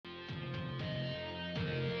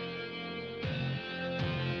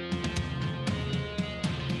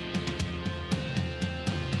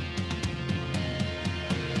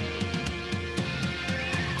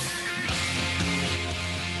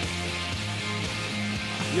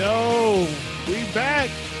Yo, we back.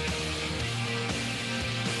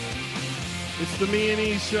 It's the Me and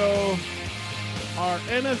E Show, our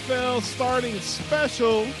NFL starting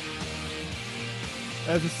special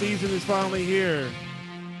as the season is finally here.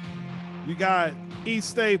 You got E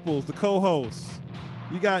Staples, the co-host.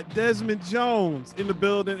 You got Desmond Jones in the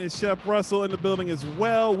building and Shep Russell in the building as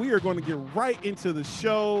well. We are going to get right into the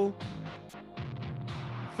show.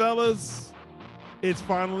 Fellas, it's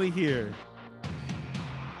finally here.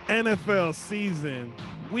 NFL season,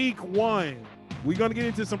 week 1. We're going to get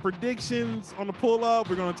into some predictions on the pull-up.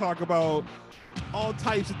 We're going to talk about all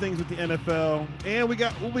types of things with the NFL. And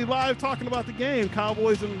we'll be live talking about the game,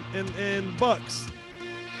 Cowboys and Bucks.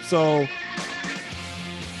 So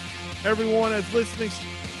everyone that's listening,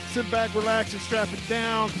 sit back, relax, and strap it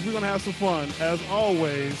down because we're going to have some fun, as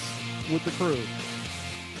always, with the crew.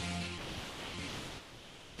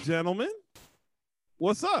 Gentlemen,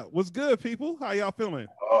 what's up? What's good, people? How y'all feeling?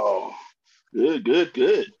 Oh,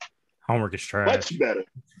 good. Homework is trash. Much better.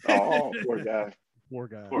 Oh, poor guy. Poor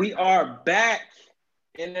guy. We are back.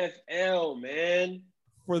 NFL, man.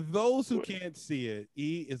 For those who can't see it,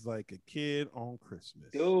 E is like a kid on Christmas.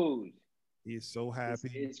 Dude. He is so happy.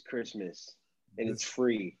 It's Christmas, and it's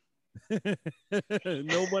free.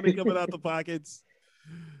 No money coming out the pockets.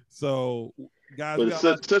 So, guys, But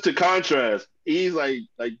it's such a contrast. He's like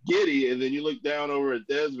giddy, and then you look down over at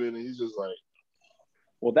Desmond, and he's just like,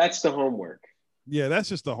 well, that's the homework. Yeah, that's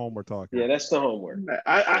just the homework talking. Yeah, that's the homework.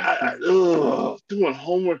 Doing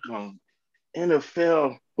homework on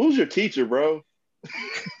NFL. Who's your teacher, bro?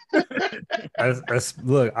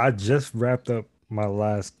 Look, I just wrapped up my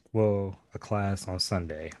a class on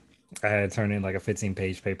Sunday. I had turned in like a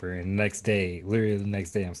 15-page paper, and literally the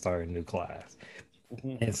next day, I'm starting a new class.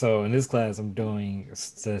 Mm-hmm. And so in this class, I'm doing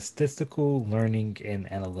statistical learning and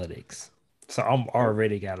analytics. So I'm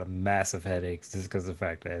already got a massive headache just because of the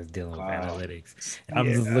fact that it's dealing with analytics. And I'm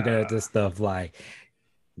just looking at this stuff like,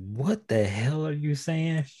 what the hell are you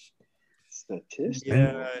saying? Statistics.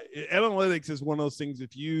 Yeah, analytics is one of those things.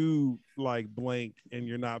 If you like blink and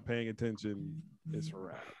you're not paying attention, it's a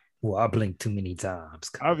wrap. Well, I blinked too many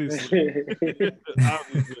times. Obviously.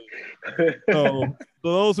 So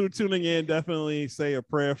those who are tuning in, definitely say a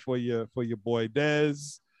prayer for your boy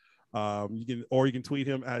Dez. You can tweet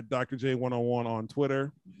him at Dr. J101 on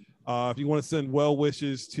Twitter. If you want to send well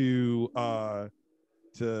wishes to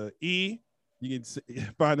E, you can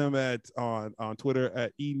find him on Twitter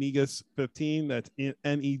at enegus15. That's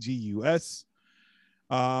Negus.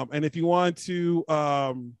 And if you want to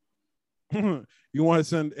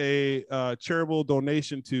send a charitable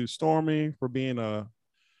donation to Stormy for being our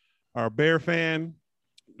Bear fan,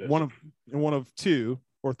 one of two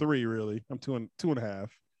or three, really. I'm two and a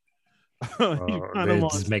half.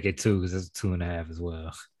 Just make it 2 because it's 2.5 as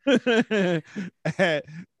well.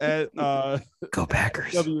 at Go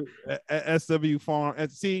Packers. At SW Farm.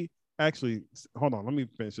 Actually, hold on. Let me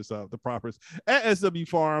finish this up. The propers at SW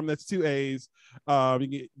Farm. That's 2 A's. You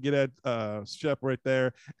can get at Shep right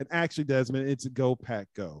there. And actually, Desmond, it's a Go Pack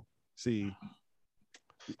Go. See,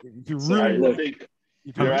 if you really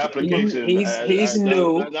your application. He's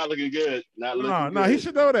new. Not looking good. No, he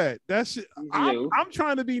should know that. I'm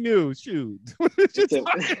trying to be new. Shoot.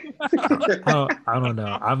 I don't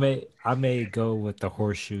know. I may go with the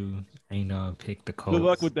horseshoe and pick the Colts. Good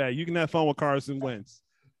luck with that. You can have fun with Carson Wentz.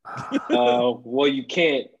 Well, you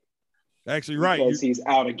can't. Actually, right. Because he's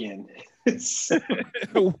out again.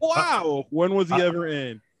 Wow. When was he ever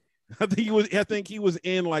in? I think he was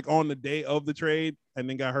in like on the day of the trade and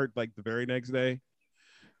then got hurt like the very next day.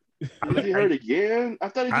 Did he hurt again? I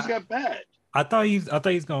thought he just got back. I thought he's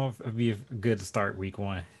going to be good to start week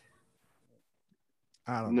 1.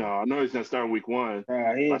 I don't know. No, I know he's not starting week 1. He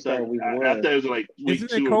ain't starting week 1. I thought it was like week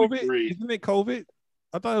 2 or week 3. Isn't it COVID?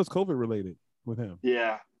 I thought it was COVID related with him.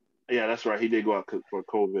 Yeah, that's right. He did go out for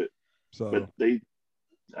COVID. So, but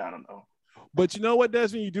I don't know. But you know what,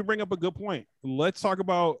 Desmond? You do bring up a good point. Let's talk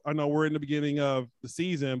about, I know we're in the beginning of the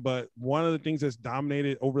season, but one of the things that's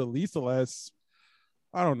dominated over at least the last,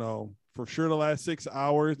 I don't know, for sure the last 6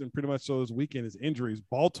 hours and pretty much so this weekend is injuries.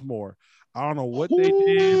 Baltimore. I don't know what they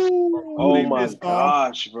did. Oh my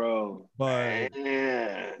gosh, bro. But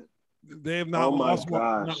man. They have not lost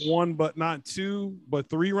not one, but not two, but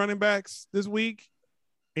 3 running backs this week.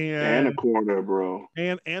 And a corner, bro.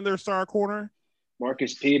 And their star corner.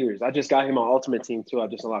 Marcus Peters. I just got him on Ultimate Team too. I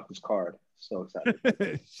just unlocked his card. So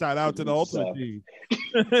excited. Shout out to the Ultimate Team.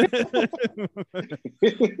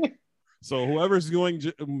 So whoever's doing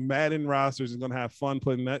Madden rosters is going to have fun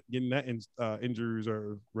getting that injuries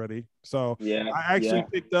are ready. So yeah, I actually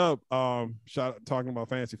picked up talking about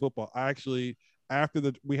fantasy football. I actually after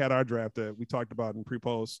we had our draft that we talked about in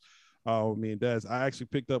pre-post with me and Des, I actually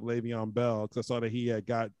picked up Le'Veon Bell because I saw that he had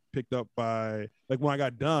got picked up by, like when I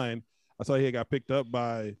got done, I saw he had got picked up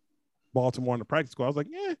by Baltimore in the practice squad. I was like,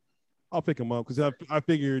 yeah, I'll pick him up because I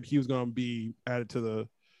figured he was going to be added to the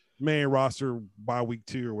main roster by week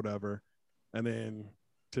 2 or whatever. And then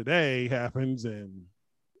today happens and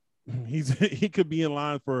he could be in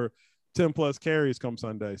line for 10 plus carries come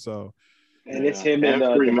Sunday. So, and it's him and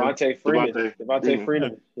Devontae Freeman. Devontae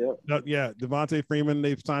Freeman. Yep. Yeah, Devontae Freeman.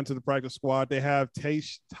 They've signed to the practice squad. They have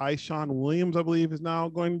Tyshawn Williams, I believe, is now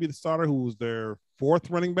going to be the starter, who was their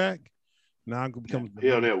 4th running back. Now becomes they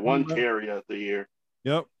had 1 carry out the year.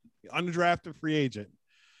 Yep, undrafted free agent.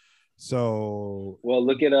 So, well,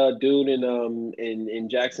 look at dude in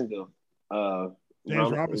Jacksonville.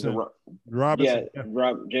 James Robinson.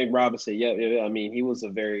 James Robinson. Yeah. I mean, he was a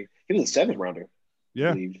 7th rounder.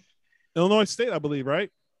 Yeah. Illinois State, I believe, right?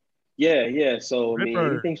 Yeah. So, I mean,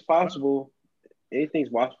 anything's possible. Anything's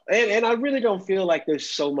possible. And I really don't feel like there's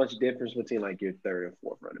so much difference between like your 3rd and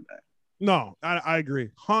 4th running back. No, I agree.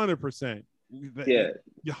 100%. Yeah.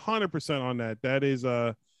 You're 100% on that. There's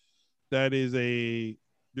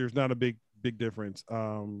not a big difference.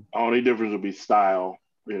 Only difference would be style,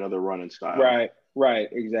 the running style. Right,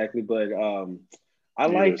 exactly. But I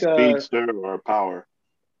like speedster or power.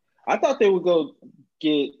 I thought they would go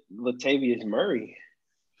get Latavius Murray.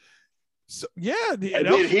 So, yeah, and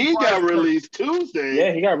then he got released Tuesday.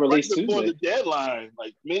 Yeah, he got released Tuesday before the deadline,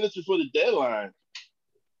 like minutes before the deadline.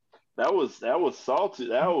 That was salty.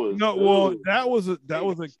 That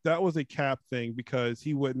was a cap thing because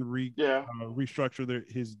he wouldn't restructure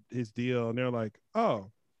his deal, and they're like, oh,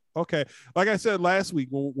 okay. Like I said last week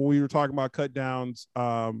when we were talking about cut downs,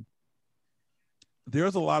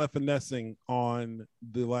 there's a lot of finessing on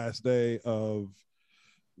the last day of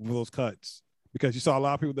those cuts because you saw a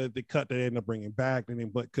lot of people that they cut that they ended up bringing back,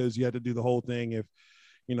 but because you had to do the whole thing if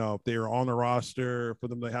they were on the roster for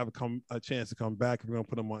them to have a chance to come back, if you're going to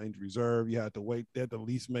put them on injury reserve, you had to wait. They had to at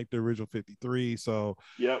least make the original 53. So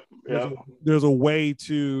there's a way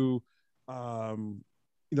to, you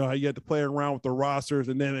had to play around with the rosters.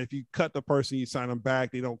 And then if you cut the person, you sign them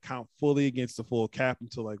back, they don't count fully against the full cap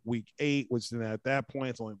until like week 8, which then at that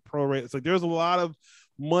point, it's only prorate. It's like there's a lot of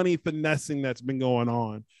money finessing that's been going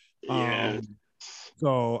on. Yeah.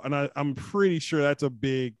 I'm pretty sure that's a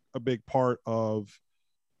big part of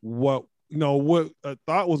what I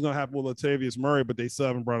thought was going to happen with Latavius Murray, but they still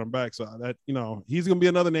haven't brought him back. So that, he's going to be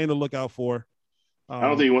another name to look out for. I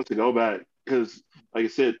don't think he wants to go back because, like I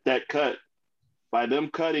said, that cut, by them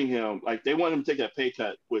cutting him, like they want him to take that pay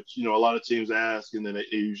cut, which, a lot of teams ask, and then they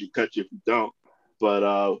usually cut you if you don't. But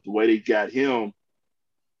the way they got him,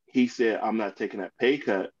 he said, I'm not taking that pay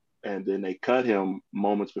cut. And then they cut him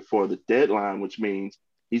moments before the deadline, which means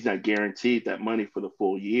he's not guaranteed that money for the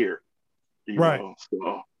full year. Right.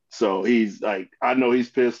 So he's like, I know he's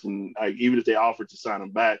pissed, and like even if they offered to sign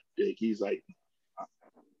him back, he's like,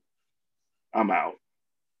 I'm out.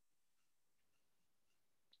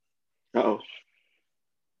 Uh-oh.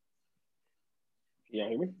 You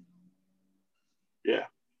hear me? Yeah.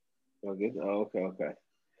 Oh, good. Oh, okay.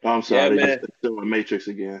 I'm sorry, they're still in Matrix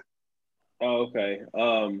again. Oh, okay.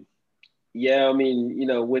 Yeah, I mean,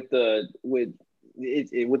 with the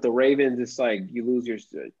Ravens, it's like you lose your.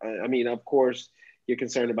 I mean, of course, you're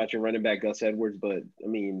concerned about your running back Gus Edwards, but I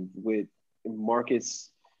mean, with Marcus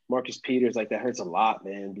Peters, like that hurts a lot,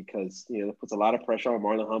 man, because it puts a lot of pressure on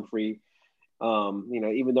Marlon Humphrey.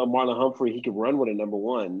 Even though Marlon Humphrey, he could run with a number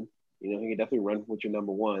one, he can definitely run with your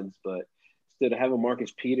number ones, but still to have a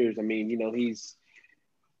Marcus Peters, I mean, he's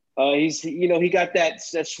he got that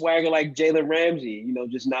swagger like Jalen Ramsey,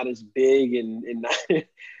 just not as big and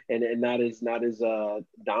not as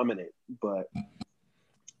dominant. But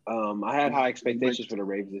I had high expectations for the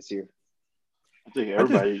Ravens this year. I think a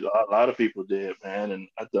lot of people did, man, and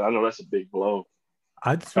I know that's a big blow.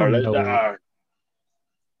 I just want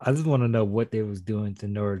to know what they was doing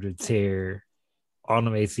in order to tear all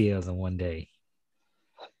them ACLs in one day.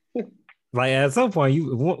 Like at some point,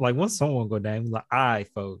 once someone go down, you're like, all right,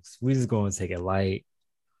 folks, we just going to take it light.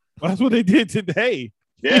 Well, that's what they did today.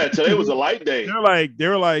 Yeah, today was a light day. They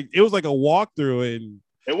were like, it was like a walkthrough, and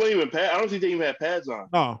it wasn't even pads. I don't think they even had pads on.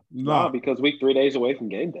 No, because we're 3 days away from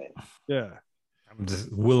game day. Yeah, I'm just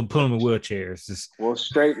put them in wheelchairs.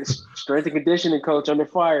 Strength and conditioning coach under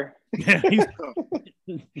fire. Yeah, he's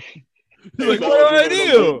like, what do I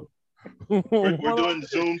do? We're doing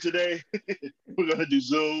Zoom today. We're gonna do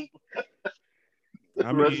Zoom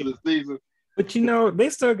the rest of the season. But they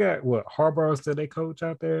still got Harbaugh still they coach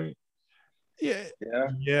out there.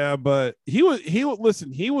 Yeah. But he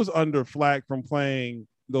was under flack from playing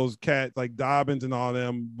those cats like Dobbins and all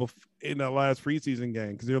them in that last preseason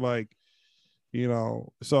game because they're like,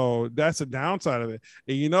 so that's a downside of it.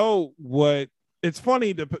 And you know what? It's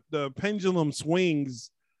funny the pendulum swings,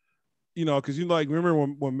 because remember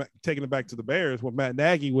when taking it back to the Bears when Matt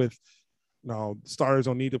Nagy with starters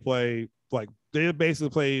don't need to play, like they basically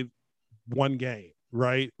played one game,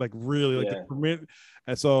 right? Like really like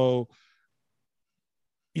and so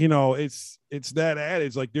it's that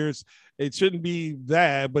adage like it shouldn't be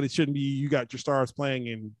that, but it shouldn't be you got your stars playing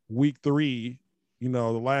in week 3, the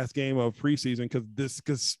last game of preseason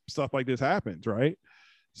because stuff like this happens, right?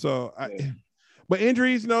 So but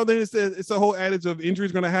injuries, then it's a whole adage of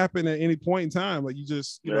injuries going to happen at any point in time. Like you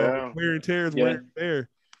just, wear and tear is wear and tear.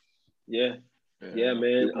 Yeah, man.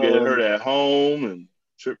 You get hurt at home and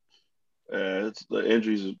trip. It's the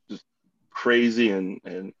injuries are just crazy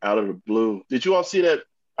and out of the blue. Did you all see that?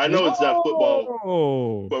 I know it's not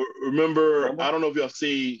football, but remember, I don't know if y'all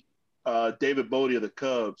see David Bodie of the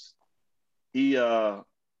Cubs. He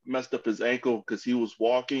messed up his ankle because he was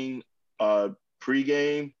walking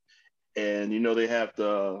pregame. And they have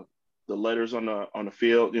the letters on the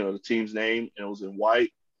field, the team's name, and it was in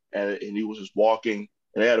white, and he was just walking,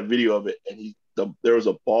 and they had a video of it, and there was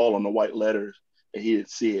a ball on the white letters, and he didn't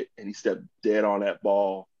see it, and he stepped dead on that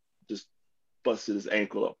ball, just busted his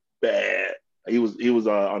ankle up bad. He was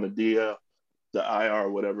on the IR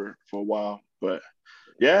or whatever for a while, but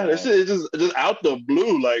it's just out the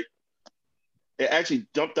blue, like it actually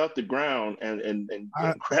jumped out the ground and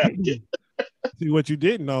grabbed it. See, what you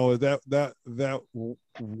didn't know is that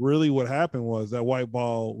really what happened was that white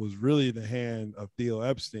ball was really in the hand of Theo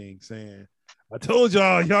Epstein saying, I told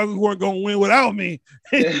y'all weren't going to win without me.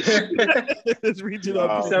 It's reaching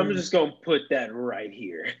up. So I'm just going to put that right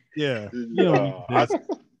here. Yeah.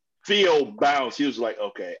 Theo bounced. He was like,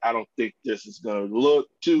 okay, I don't think this is going to look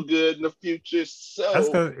too good in the future. So that's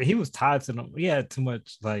because he was tied to them. He had too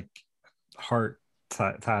much like heart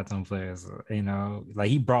tied to them players, like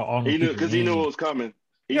he brought all he knew because he knew it was coming.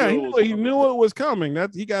 He knew it was coming.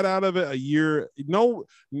 That he got out of it a year.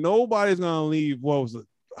 Nobody's gonna leave. What was it?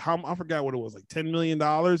 I forgot what it was, like $10 million.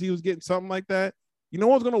 He was getting something like that. No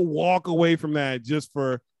one's gonna walk away from that just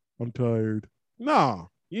for I'm tired. No,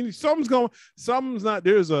 something's not.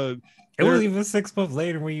 It wasn't even 6 months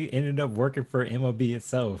later when you ended up working for MLB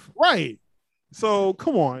itself, right? So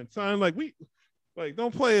come on, son.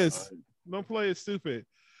 Don't play it stupid.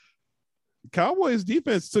 Cowboys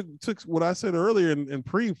defense took what I said earlier and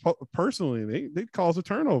personally. They caused a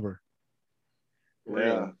turnover.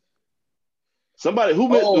 Yeah. Somebody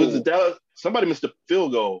was it Dallas? Somebody missed a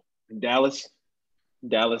field goal. Dallas.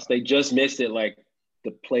 They just missed it like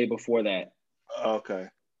the play before that. Okay.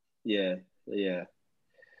 Yeah. And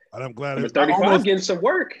I'm glad. Number 35 getting some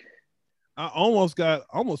work. I almost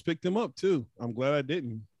picked him up too. I'm glad I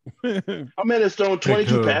didn't. How many has thrown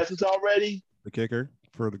 22 passes already? The kicker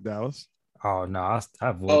for the Dallas. Oh no, I've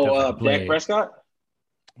Dak Prescott.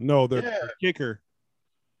 No, the kicker.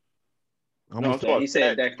 He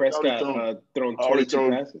said Dak Prescott thrown 22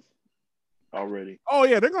 passes already. Oh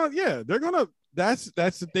yeah, they're gonna. That's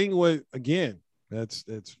the thing with it's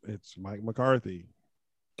Mike McCarthy.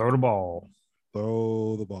 Throw the ball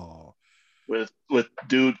with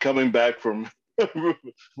dude coming back from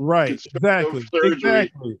right. Exactly.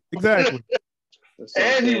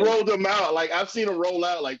 And he rolled them out. Like I've seen him roll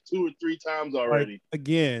out like 2 or 3 times already. I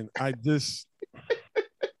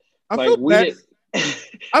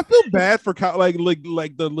feel bad for like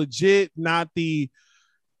the legit, not the.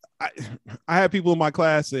 I had people in my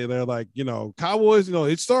class say they're like, Cowboys,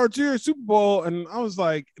 it starts here, Super Bowl, and I was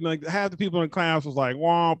like half the people in class was like,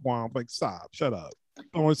 womp womp, like stop, shut up,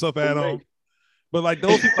 throwing stuff at them. But like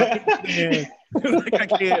those people, I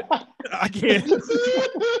can't.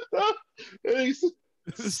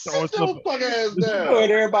 Shut your fuck ass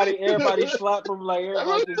down. Everybody slap him like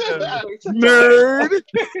nerd.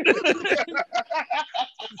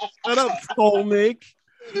 Shut up, Skolnick.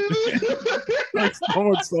 Like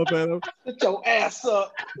throwing stuff at him. Get your ass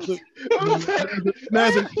up.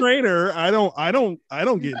 As a trainer, I don't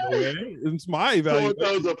get in the way. It's my evaluation.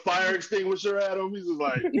 Someone throws a fire extinguisher at him. He's just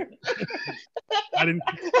like,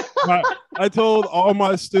 I told all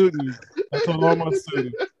my students. I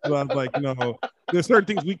was like, there's certain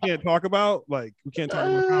things we can't talk about. Like we can't talk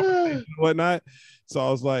about conversation and whatnot. So I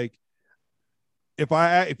was like, if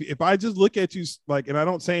I just look at you like, and I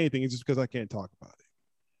don't say anything, it's just because I can't talk about it.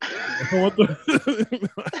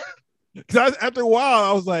 Because after a while,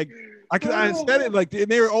 I was like, I said it like, and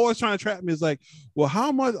they were always trying to trap me. It's like, well,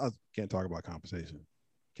 how much? I can't talk about compensation.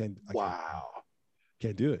 Can't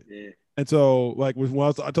do it. Yeah. And so, like,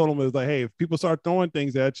 I told them, it was like, hey, if people start throwing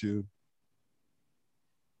things at you,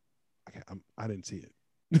 I didn't see it.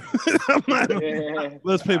 I'm not,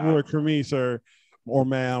 less paperwork for me, sir or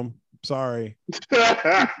ma'am. Sorry.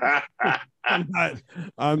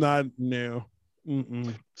 I'm not new.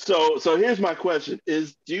 So here's my question: do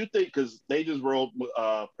you think, because they just rolled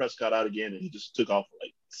Prescott out again and he just took off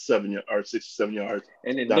like 6 or 7 yards,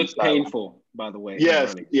 and it looked painful, by the way.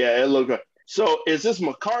 Yes, yeah, it looked good. So is this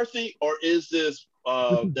McCarthy or is this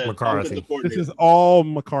that McCarthy? This is all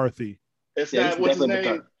McCarthy. It's not. What's his name?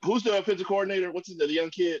 McCarthy. Who's the offensive coordinator? What's the young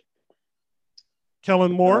kid?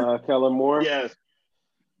 Kellen Moore. Kellen Moore. Yes.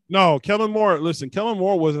 No, Kellen Moore. Listen, Kellen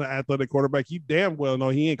Moore wasn't an athletic quarterback. You damn well know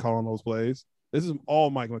he ain't calling those plays. This is all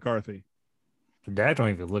Mike McCarthy. That don't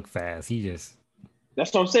even look fast. He just.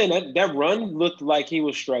 That's what I'm saying. That run looked like he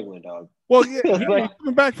was struggling, dog. Well, yeah, he's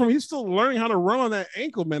coming back from. He's still learning how to run on that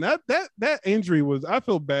ankle, man. That injury was. I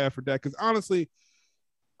feel bad for Dak because honestly,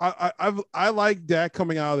 I like Dak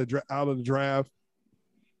coming out of the draft.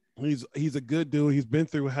 He's a good dude. He's been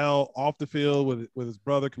through hell off the field with his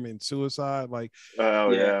brother committing suicide. Like,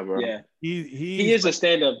 oh yeah, bro. Yeah, he is a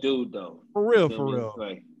stand-up dude though. For real.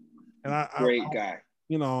 Like, and great guy.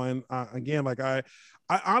 You know, and again, like I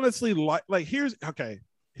honestly like here's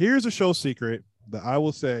a show secret that I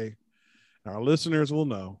will say, our listeners will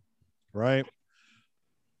know, right?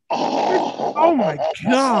 Oh my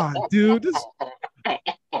god, dude!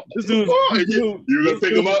 This dude, you're gonna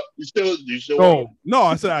pick him up? You still? No,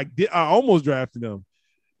 I said I almost drafted him.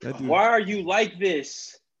 Why are you like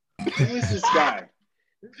this? Who is this guy?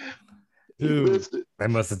 Dude, they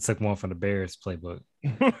must have took one from the Bears playbook.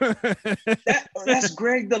 That's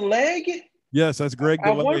Greg the Leg? Yes, that's Greg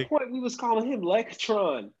the Leg. At one point, we was calling him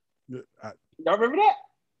Legtron. Y'all remember that?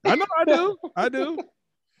 I know, I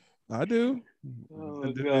do.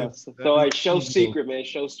 Oh god! So show secret, man.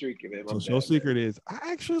 Show secret, man. So show secret is I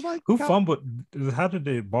actually like who fumbled. How did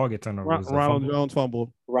the ball get turned over? Ronald Jones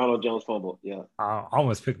fumbled. Ronald Jones fumbled. Yeah, I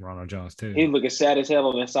almost picked Ronald Jones too. He looking sad as hell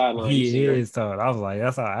on that sideline. He is. So I was like,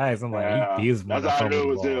 that's how I asked. I'm like, he is one. That's how I knew it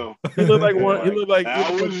was him. He looked like one. He looked like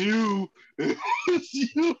that was you.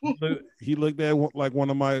 He looked at like one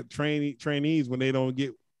of my trainees when they don't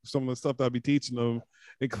get some of the stuff that I be teaching them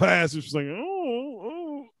in class. It's just like,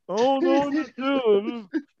 no,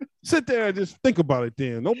 sit there and just think about it.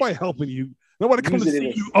 Then nobody helping you. Nobody comes to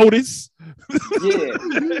see you, Otis. Yeah,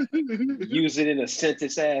 use it in a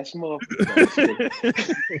sentence ass motherfucker.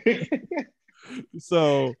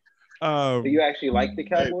 So, do you actually like the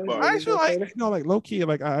Cowboys? I actually like, like low key.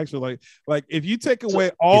 Like I actually like if you take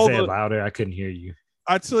away all the louder, I couldn't hear you.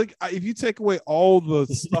 If you take away all the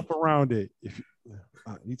stuff around it, if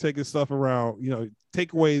you take the stuff around,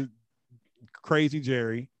 take away Crazy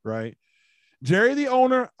Jerry, right? Jerry the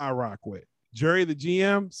owner, I rock with. Jerry the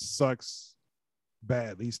GM sucks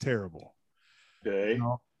bad. He's terrible. Okay.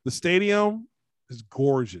 The stadium is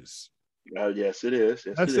gorgeous. Yes, it is.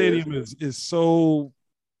 Yes, that stadium is so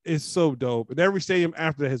dope. And every stadium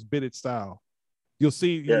after that has bit its style. You'll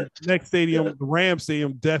see next stadium, the Rams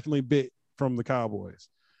stadium, definitely bit from the Cowboys.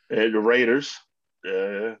 And the Raiders.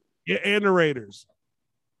 Yeah, and the Raiders.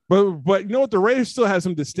 But you know what? The Raiders still have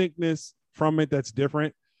some distinctness from it that's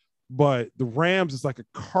different. But the Rams is like a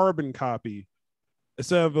carbon copy.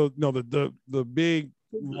 Instead of the big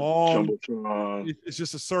long, it's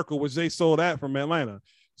just a circle, which they sold that from Atlanta.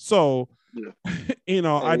 So, it's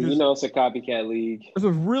a copycat league. It's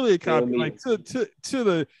really a copy, like to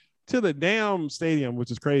the damn stadium,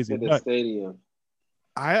 which is crazy. To the stadium.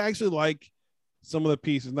 I actually like some of the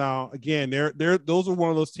pieces. Now, again, those are one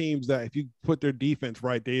of those teams that if you put their defense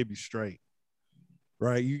right, they'd be straight.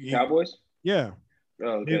 Right? Cowboys? Yeah.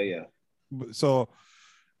 Oh, okay, yeah. So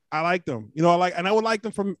I like them. I would like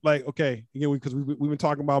them from because we've been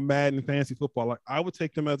talking about Madden and fantasy football. Like I would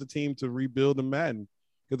take them as a team to rebuild the Madden.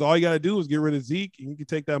 Because all you got to do is get rid of Zeke, and you can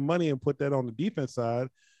take that money and put that on the defense side,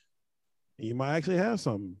 and you might actually have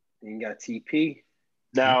something. You got TP.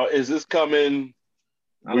 Now, is this coming?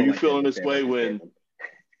 Were you feeling this way when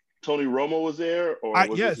Tony Romo was there, or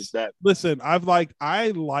was yes. This that? Listen, I like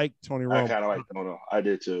Tony Romo. I kind of like Tony. I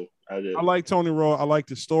did too. I like Tony Romo. I like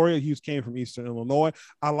the story. He came from Eastern Illinois.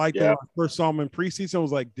 I liked when I first saw him in preseason. I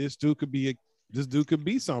was like, this dude could be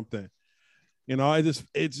something. It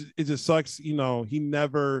just sucks. He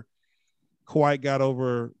never quite got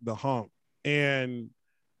over the hump, and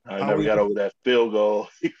I never got over that field goal.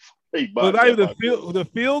 But not even the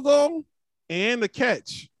field goal and the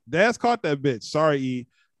catch. Daz caught that bitch. Sorry, E.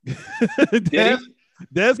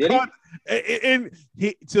 Daz caught, and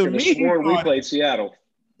he to me. He played Seattle.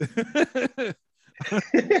 No,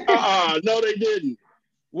 they didn't.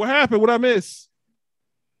 What happened? What I miss?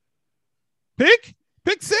 Pick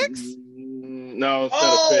six? No, it's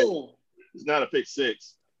not a pick. It's not a pick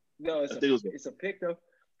six. No, I think it was it's a pick though.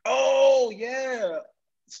 Oh yeah,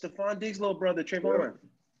 Stephon Diggs' little brother, Trayvon.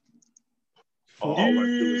 all I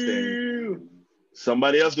do is saying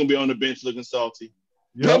somebody else gonna be on the bench looking salty.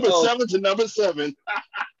 Yep. Number 7 to number 7.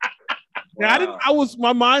 Yeah,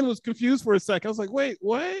 my mind was confused for a second. I was like, wait,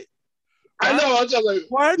 what? I know. I was just like,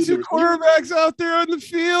 why are two quarterbacks out there on the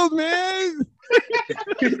field, man?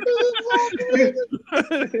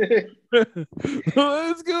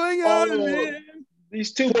 What's going on, man?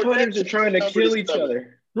 These two punters are trying to kill each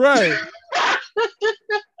other. Right.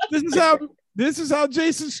 This is how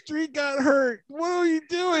Jason Street got hurt. What are you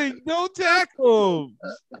doing? No tackle.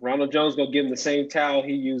 Ronald Jones gonna give him the same towel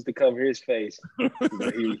he used to cover his face. Here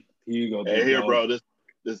you go. Hey, here, bro.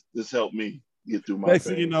 This helped me get through my. Next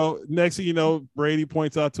thing you know, Brady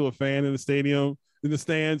points out to a fan in the stadium, in the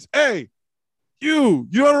stands. Hey, you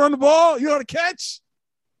know how to run the ball? You know how to catch?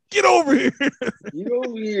 Get over here. Get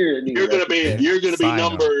over here. You're gonna be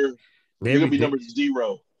number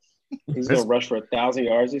 0. He's gonna rush for 1,000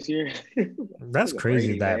 yards this year. That's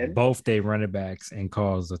crazy that both their running backs and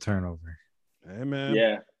cause a turnover. Hey man,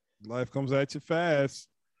 yeah, life comes at you fast.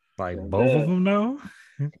 Like both of them, though.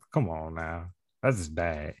 Come on now, that's just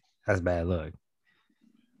bad. That's bad luck.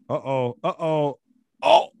 Oh.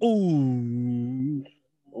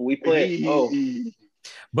 We play.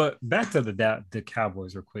 But back to the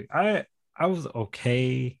Cowboys real quick. I was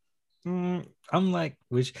okay. I'm like,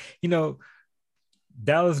 which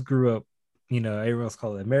Dallas grew up, everyone's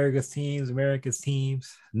calling it America's teams.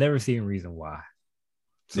 Never seen a reason why.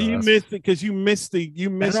 So you missed it because you missed the.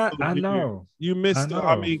 I know. You missed.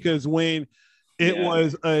 I mean, because when it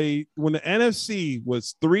was when the NFC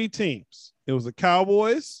was 3 teams, it was the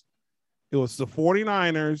Cowboys, it was the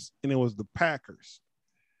 49ers, and it was the Packers.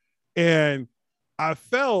 And I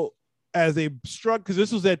felt as a struggle because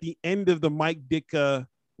this was at the end of the Mike Ditka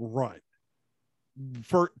run.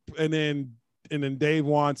 And then Dave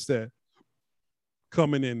Wanstead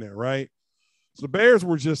coming in there, right? So the Bears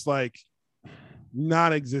were just like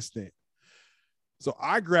non-existent. So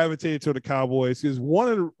I gravitated to the Cowboys because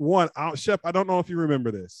Shep, I don't know if you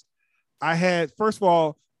remember this. I had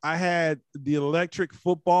the electric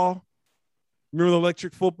football. Remember the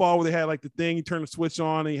electric football where they had like the thing, you turn the switch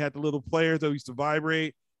on and you had the little players that used to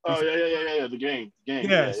vibrate. Oh, yeah. The game.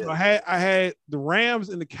 Yeah. So I had the Rams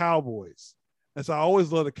and the Cowboys. And so I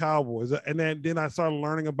always loved the Cowboys. And then I started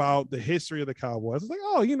learning about the history of the Cowboys. I was like,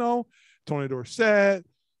 Tony Dorsett,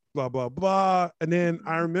 blah, blah, blah. And then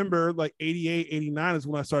I remember like 88, 89 is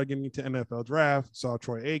when I started getting into NFL draft. Saw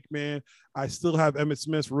Troy Aikman. I still have Emmitt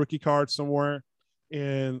Smith's rookie card somewhere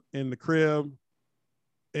in the crib,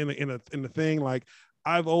 in the thing. Like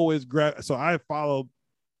I've always so I followed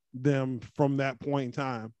them from that point in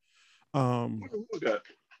time. Okay.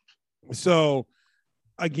 So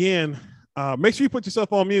again, make sure you put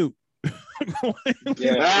yourself on mute.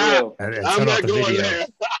 Yeah, I'm not going there.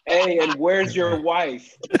 Hey, and where's your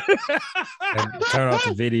wife? And turn off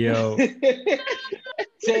the video.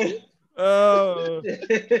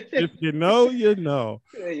 If you know, you know.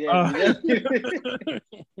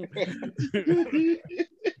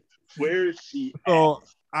 Where is she? So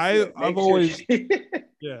I've always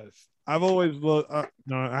looked.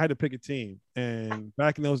 I had to pick a team, and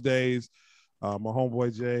back in those days, my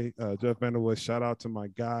homeboy Jeff Vanderwood, shout out to my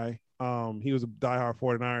guy. He was a diehard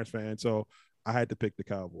 49ers fan, so I had to pick the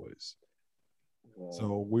Cowboys.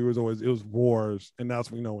 So it was wars, and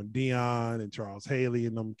that's when Dion and Charles Haley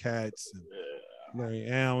and them cats and Larry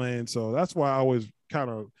Allen. So that's why I always kind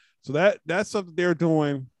of that's something they're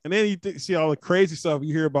doing. And then you see all the crazy stuff.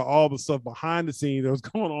 You hear about all the stuff behind the scenes that was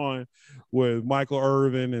going on with Michael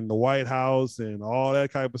Irvin and the White House and all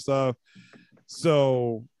that type of stuff.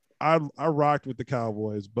 So I rocked with the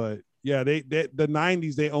Cowboys, but yeah, the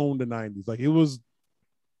 90s, they owned the 90s. Like it was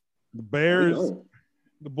the Bears,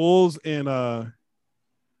 the Bulls, and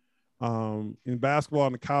in basketball,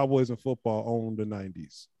 and the Cowboys and football owned the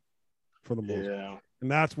 90s for the most part.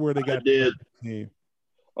 And that's where they got the team.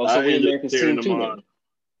 Also, we America's team too, then.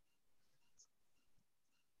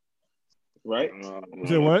 Right? You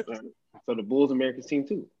said what? So the Bulls America's team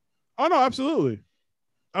too. Oh no, absolutely.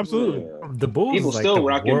 Absolutely. Yeah. The Bulls people like still the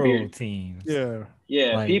rocking world teams. Yeah.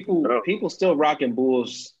 Yeah, like, people still rocking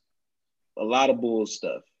Bulls, a lot of Bulls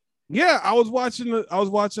stuff. Yeah, I was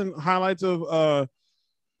watching highlights of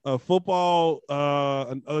football,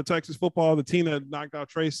 other Texas football, the team that knocked out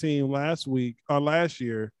Trace's team last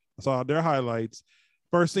year. I saw their highlights.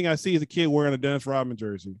 First thing I see is a kid wearing a Dennis Rodman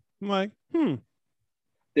jersey. I'm like,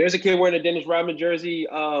 There's a kid wearing a Dennis Rodman jersey.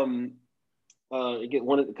 Because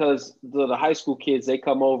the high school kids, they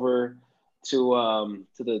come over to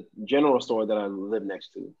the general store that I live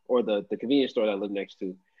next to, or the convenience store that I live next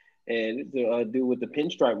to, And the dude with the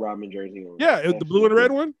pinstripe Rodman jersey on. Yeah, the blue and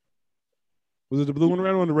red one. Was it the blue and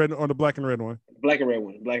red one, the red or the black and red one? Black and red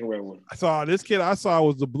one. Black and red one. I saw this kid. I saw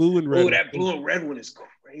was the blue and red. Oh, one. that blue and red one is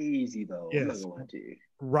crazy though. Yes. I'm not gonna lie to you.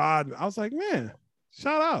 Rod. I was like, man,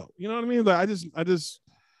 shout out. You know what I mean? Like,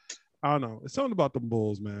 I don't know. It's something about them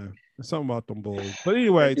Bulls, man. It's something about them Bulls. But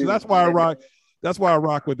anyway, so that's why I rock. That's why I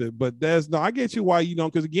rock with it. But I get you why you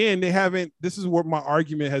don't, because again, they haven't. This is what my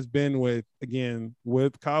argument has been with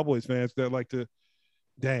Cowboys fans that like to,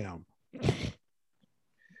 damn.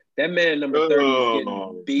 That man number 30 is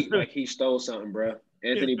getting beat like he stole something, bro.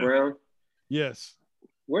 Anthony Brown. Yes.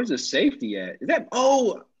 Where's the safety at? Is that?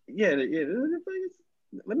 Oh, yeah.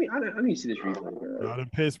 Let me. I need to see this replay, bro. Gotta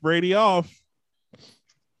piss Brady off.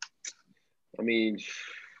 I mean,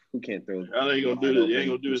 who can't throw? I ain't gonna do this. You ain't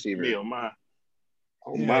gonna do this to me on my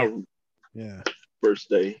first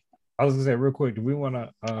day. I was gonna say real quick. Do we want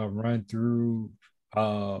to run through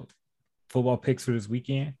football picks for this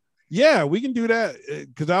weekend? Yeah, we can do that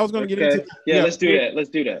because I was going to get into. Yeah, let's do that. Let's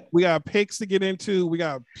do that. We got picks to get into. We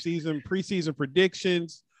got preseason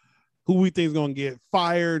predictions. Who we think is going to get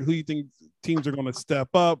fired? Who you think teams are going to step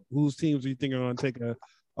up? Whose teams do you think are going to take a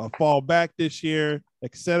fall back this year,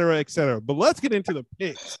 et cetera, et cetera. But let's get into the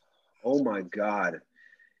picks. Oh my God,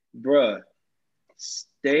 bruh,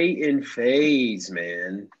 stay in phase,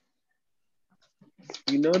 man.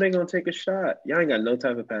 You know they're gonna take a shot. Y'all ain't got no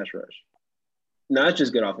type of pass rush. No, it's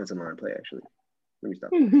just good offensive line play, actually. Let me stop.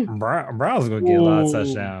 Brown's gonna get a lot of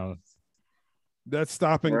touchdowns. That's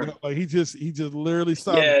stopping. Like he just literally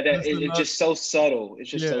stopped. Yeah, it's just so subtle. It's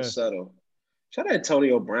just so subtle. Shout out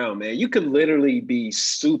Antonio Brown, man. You could literally be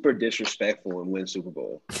super disrespectful and win Super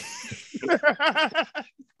Bowl.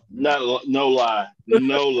 No lie.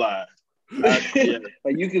 Like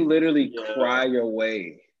you can literally cry your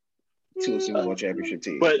way to a Super Bowl championship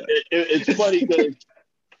team. But it's funny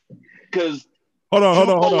because hold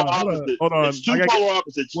on. It's two polar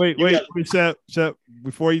opposites. Wait, Shep.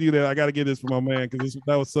 Before you do that, I got to get this from my man because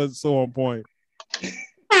that was so on point.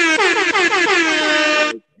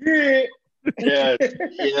 Yes.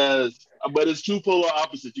 But it's two polar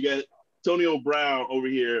opposites. You got Antonio Brown over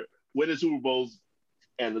here winning Super Bowls,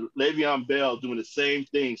 and Le'Veon Bell doing the same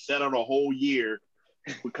thing, set out a whole year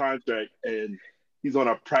with contract, and he's on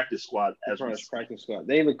our practice squad. Practice squad.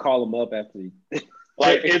 They even call him up after he.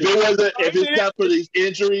 Like if it's not for these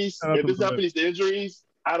injuries,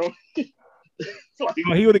 I don't. Like,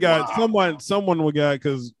 he would have got someone would got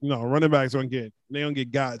because running backs don't get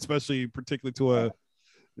got, especially particularly to a.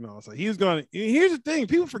 So he's going. Here's the thing: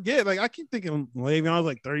 people forget. Like I keep thinking, Le'Veon was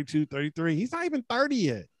like 32, 33. He's not even 30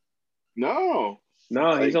 yet. No,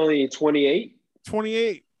 he's only 28.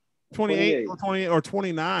 28 or 28 or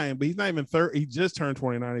 29, but he's not even 30. He just turned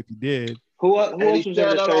 29. If he did, who else was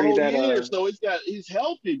ever 30 that year, so he's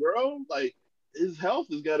healthy, bro. Like his health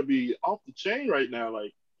has got to be off the chain right now.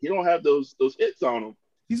 Like he don't have those hits on him.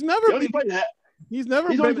 He's never only played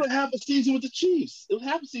half a season with the Chiefs. It was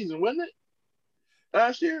half a season, wasn't it?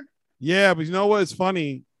 Last year? Yeah, but you know what? It's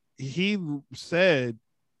funny. He said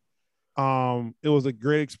it was a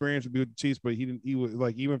great experience to be with the Chiefs, but he was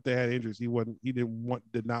like, even if they had injuries,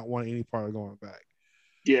 did not want any part of going back.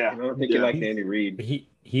 Yeah. I don't think he liked Andy Reid.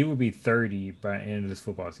 He would be 30 by the end of this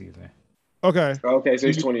football season. Okay, so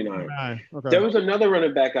he's 29. Okay. There was another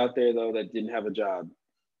running back out there though that didn't have a job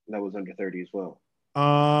that was under 30 as well.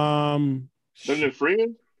 Isn't it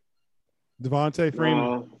Freeman? Devontae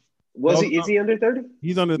Freeman. Is he under 30?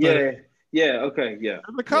 He's under 30. Yeah. Okay. Yeah.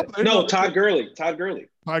 There's a couple. No, Todd Gurley.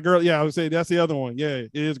 Yeah, I would say that's the other one. Yeah, it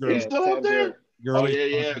is Gurley. He's still out there. Gurley. Oh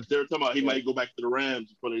yeah. They're talking about he might go back to the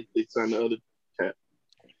Rams before they sign the other cat.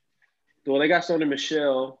 Well, they got Sony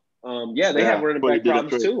Michel. They have running back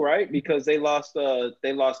problems too, right? Because they lost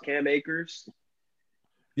Cam Akers.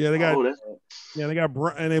 Yeah, they got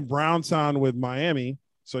Brown signed with Miami.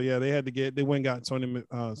 So yeah, they went and got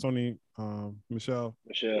Sony Michel.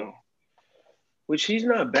 Which he's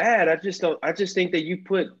not bad. I just think that you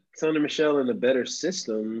put Sony Michel in a better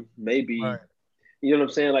system, maybe. Right. You know what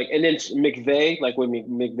I'm saying? Like, and then McVay, like with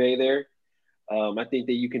McVay there, I think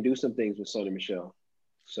that you can do some things with Sony Michel.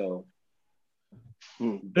 So,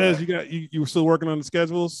 Des, you were still working on the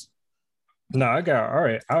schedules? No, I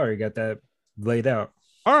already got that laid out.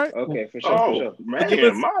 All right. Okay, for sure. Oh, for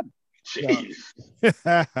sure. Man, jeez.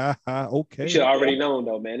 Okay. You should have already known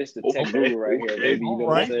though, man. It's the tech guru right here, baby. You know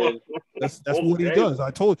what I'm saying? That's what he does. I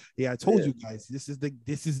told you guys. This is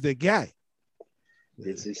the guy.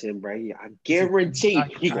 This is him right here. I guarantee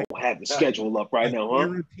he gonna have the schedule up right now,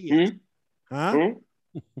 huh? Huh?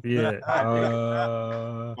 Yeah.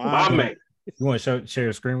 My man. You want to share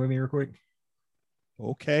your screen with me real quick?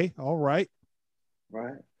 Okay. All right.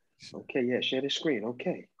 Right. Okay, yeah, share the screen.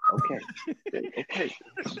 Okay. Okay.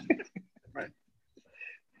 Right.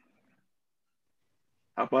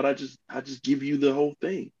 How about I just give you the whole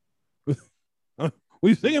thing?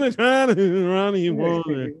 We singing and trying to run you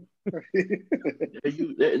boy. Yeah,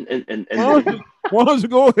 you and Why don't you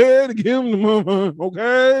go ahead and give him the mama?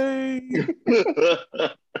 Okay.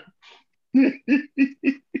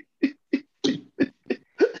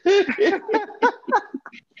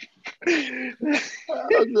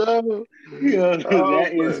 Oh no! Yo, that Oh,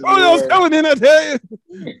 is Oh, I was coming in, I tell you.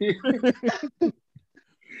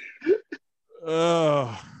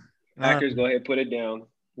 Hackers, go ahead and put it down.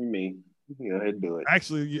 Me. Go ahead and do it.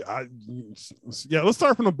 Actually, yeah, let's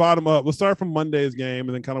start from the bottom up. Let's start from Monday's game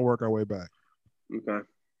and then kind of work our way back. Okay.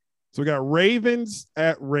 So we got Ravens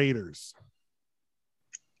at Raiders.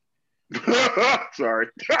 Sorry.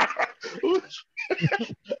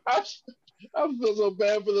 I feel so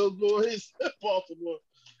bad for those boys at Baltimore.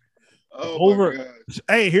 Oh Over. my gosh.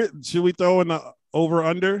 Hey, here, should we throw in the over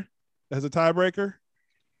under as a tiebreaker?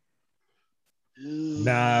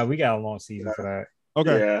 Nah, we got a long season for that.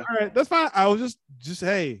 Okay. Yeah. All right. That's fine. I was just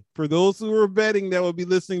hey, for those who are betting that would be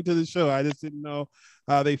listening to the show, I just didn't know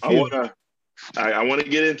how they feel. I want to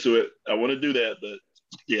get into it. I want to do that, but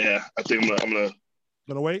yeah, I think I'm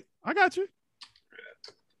gonna wait. I got you.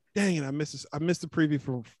 Dang it, I missed the preview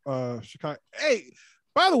for Chicago. Hey,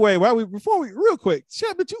 by the way, real quick,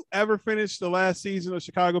 Shep, did you ever finish the last season of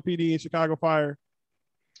Chicago PD and Chicago Fire?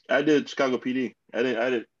 I did Chicago PD. I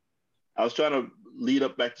did. I was trying to lead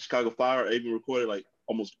up back to Chicago Fire. I even recorded like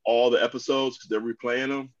almost all the episodes because they're replaying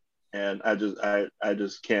them, and I just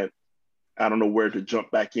can't. I don't know where to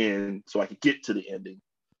jump back in so I can get to the ending.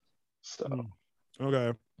 So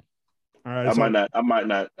okay, all right. I might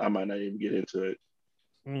not even get into it.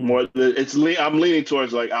 Mm. I'm leaning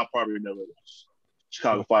towards like I'll probably never watch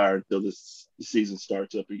Chicago Fire until the season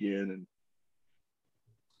starts up again.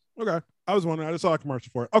 And okay, I was wondering. I just saw a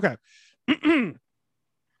commercial for it. Okay.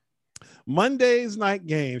 Monday's night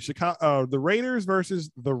game, Chicago, the Raiders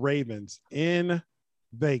versus the Ravens in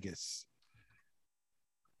Vegas.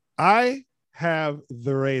 I have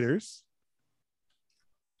the Raiders.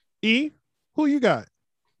 E, who you got?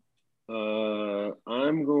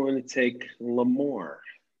 I'm going to take Lamar.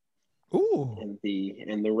 Ooh. And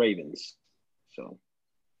the Ravens. So.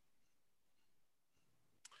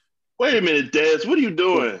 Wait a minute, Dez. What are you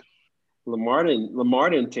doing? Lamar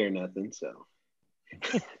didn't tear nothing, so.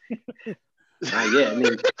 Yeah, I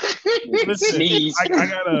mean, sneeze.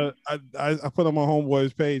 I put on my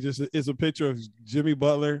homeboy's page. It's a picture of Jimmy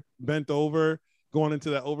Butler bent over going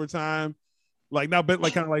into that overtime, like not bent,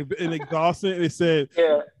 like kind of like in exhausted. It said,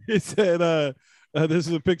 this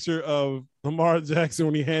is a picture of Lamar Jackson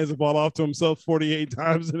when he hands the ball off to himself 48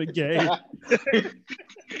 times in a game.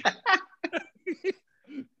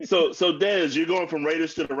 So Dez, you're going from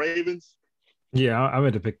Raiders to the Ravens? Yeah, I'm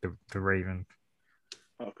going to pick the Ravens.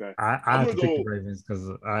 Okay. I have to pick the Ravens because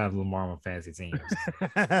I have Lamar on my fantasy team.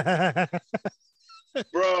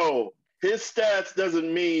 Bro, his stats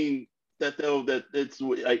doesn't mean that it's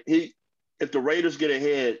like if the Raiders get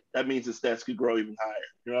ahead, that means his stats could grow even higher.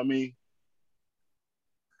 You know what I mean?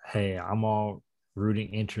 Hey, I'm all rooting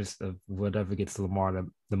interest of whatever gets Lamar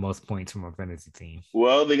the most points from my fantasy team.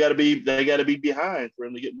 Well, they gotta be behind for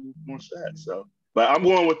him to get more stats. So, but I'm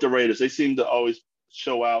going with the Raiders. They seem to always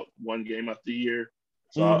show out one game after the year.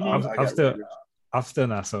 So I'm still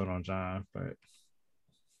not sold on John, but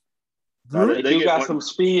they got some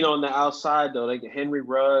speed on the outside though. They get Henry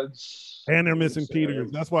Ruggs, and they're missing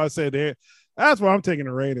Peters. That's why I said that's why I'm taking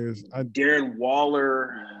the Raiders. Darren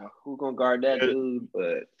Waller, who's gonna guard that dude?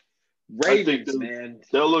 But Ravens, man,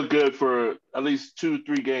 they'll look good for at least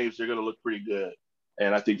 2-3 games. They're gonna look pretty good,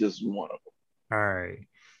 and I think this is one of them. All right,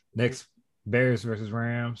 next Bears versus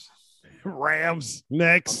Rams. Rams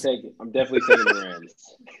next. I'm definitely taking the Rams.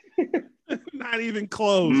 Not even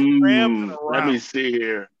close. Rams. Let me see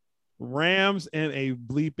here. Rams and a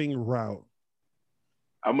bleeping route.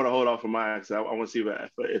 I'm gonna hold off on mine because I want to see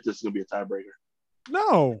if this is gonna be a tiebreaker.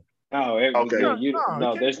 No. Oh, okay. No,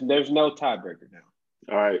 there's no tiebreaker now.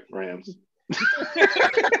 All right, Rams.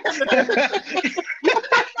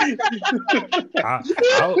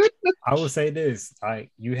 I will say this: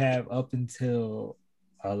 you have up until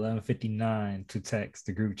 11:59 to text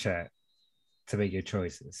the group chat to make your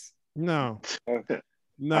choices. No.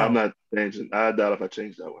 No. I'm not changing. I doubt if I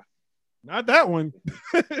change that one. Not that one.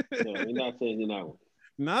 No, we're not changing that one.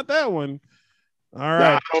 Not that one. All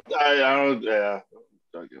right. No, I don't. Yeah.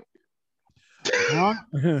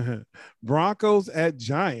 Broncos at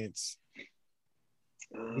Giants.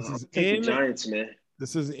 This is in Giants, man.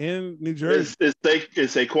 This is in New Jersey. Is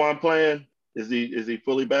Saquon playing? Is he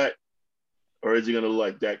fully back? or is he going to look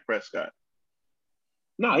like Dak Prescott?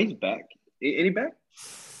 No, he's back. Ain't he back?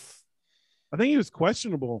 I think he was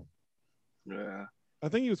questionable. Yeah. I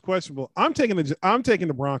think he was questionable. I'm taking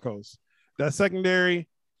the Broncos. That secondary,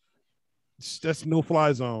 that's no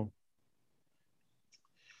fly zone.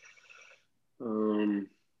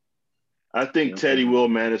 I think Teddy will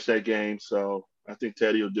manage that game, so I think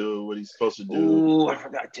Teddy will do what he's supposed to do. Ooh, I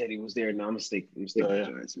forgot Teddy was there. No, I'm mistaken. With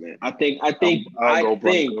Giants, man. I think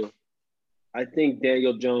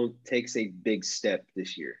Daniel Jones takes a big step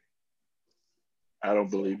this year. I don't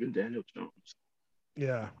believe in Daniel Jones.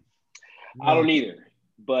 Yeah. No. I don't either.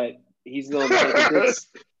 But he's gonna take a big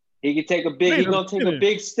he can take a big he's gonna take a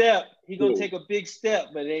big step. He's gonna take a big step,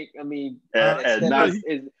 but that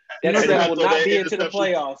step will not be into the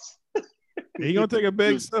playoffs. He's gonna take a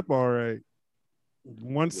big step, all right.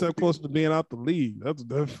 One step closer to being out the league. That's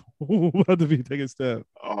about to be taking a step.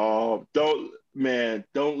 Oh, don't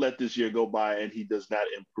let this year go by and he does not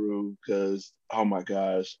improve, because oh my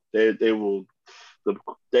gosh, they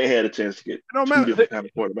had a chance to get two different kind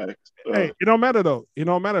of quarterbacks. Hey, it don't matter though. It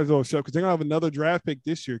don't matter though, Chef, because they're gonna have another draft pick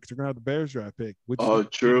this year because they're gonna have the Bears draft pick. Which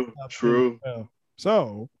true.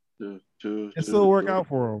 So it still work out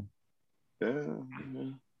for them.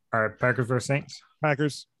 Yeah. All right, Packers versus Saints.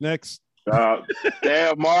 Packers next.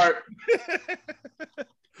 Damn, Mark.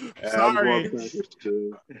 Sorry.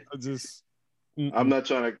 I'm not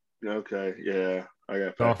trying to. Okay, yeah, I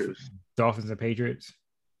got Packers. Dolphins and Patriots.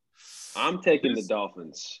 I'm taking the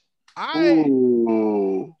Dolphins.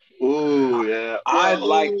 Ooh, yeah.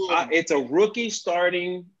 It's a rookie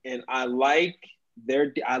starting, and I like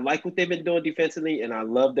what they've been doing defensively, and I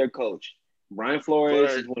love their coach. Brian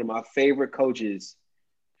Flores is one of my favorite coaches.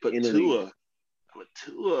 But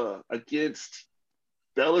Tua against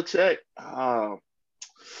Belichick,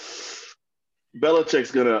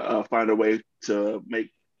 Belichick's gonna find a way to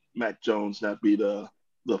make Mac Jones not be the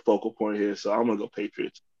focal point here. So I'm gonna go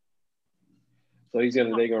Patriots. So they're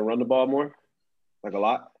gonna run the ball more, like a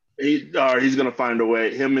lot. He's gonna find a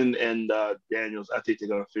way. Him and Daniels, I think they're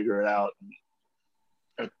gonna figure it out.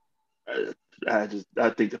 I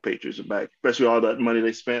think the Patriots are back, especially all that money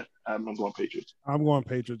they spent. I'm going Patriots. I'm going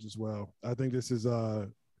Patriots as well. I think this is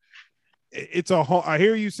it's a whole. I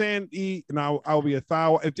hear you saying E, and I'll be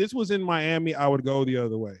if this was in Miami, I would go the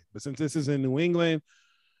other way. But since this is in New England,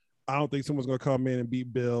 I don't think someone's gonna come in and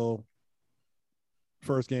beat Bill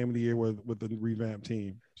first game of the year with the revamped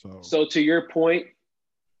team. So to your point,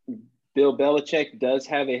 Bill Belichick does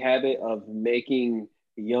have a habit of making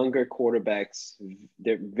younger quarterbacks,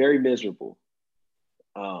 they're very miserable,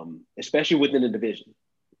 especially within the division.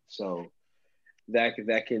 So that could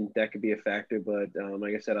be a factor. But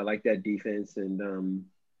like I said, I like that defense, and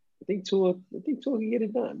I think Tua can get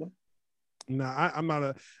it done. Man. No, I'm not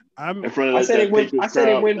a. I said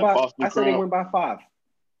they win by 5.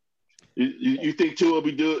 You think Tua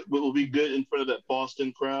will be good in front of that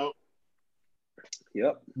Boston crowd?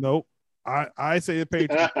 Yep. Nope. I say the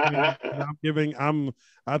Patriots. I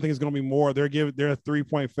think it's going to be more. They're a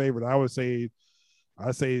 3-point favorite. I say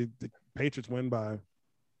the Patriots win by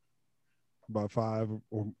 5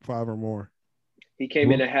 or more. He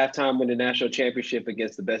came in at halftime with the national championship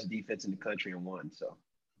against the best defense in the country and won. So,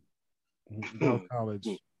 college.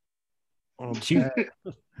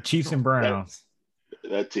 Chiefs and Browns.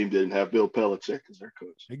 That team didn't have Bill Belichick as their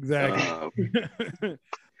coach. Exactly.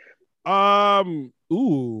 I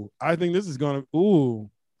think this is gonna.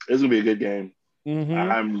 This will be a good game.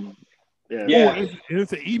 Mm-hmm.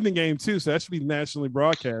 It's an evening game too, so that should be nationally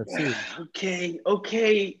broadcast too.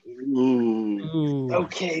 Okay. Ooh.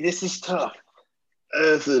 Okay, this is tough.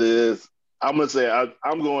 Yes, it is. I'm gonna say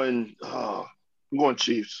I'm going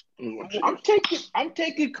Chiefs. I'm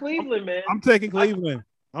taking Cleveland, man. I'm taking Cleveland.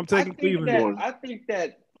 I think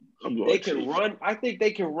that they can run. I think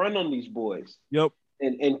they can run on these boys. Yep.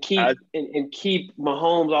 And keep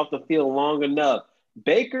Mahomes off the field long enough.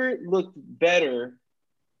 Baker looked better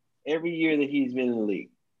every year that he's been in the league.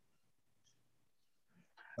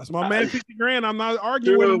 That's my man, $50,000. I'm not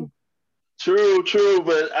arguing. True,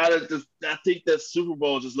 but I think that Super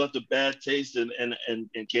Bowl just left a bad taste in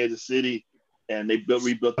Kansas City, and they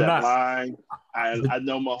rebuilt that line. I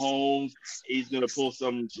know Mahomes, he's gonna pull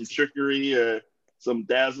some trickery or some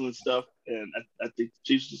dazzling stuff, and I think the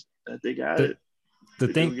Chiefs they got it. The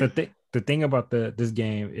thing about this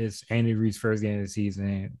game is Andy Reid's first game of the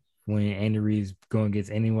season. When Andy Reid's going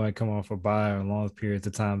against anyone come off a bye or long periods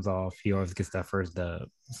of times off, he always gets that first dub.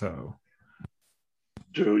 So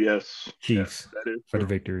true, yes. Chiefs for the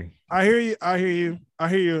victory. I hear you.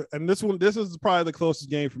 And this is probably the closest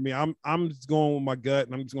game for me. I'm just going with my gut,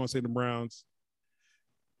 and I'm just going to say the Browns.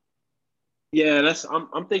 Yeah,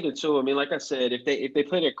 I'm thinking too. I mean, like I said, if they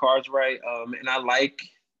play their cards right, and I like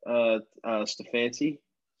Stefanski,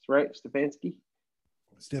 right? Stefanski.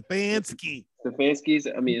 Stefanski's.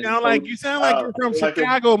 I mean, You sound like you're from like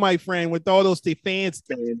Chicago, my friend, with all those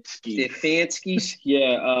Stefanski. Stefanski's.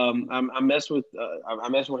 Yeah. I mess with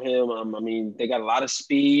him. I mean, they got a lot of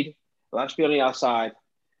speed on the outside.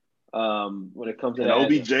 When it comes to and that,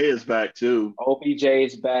 OBJ is back too. OBJ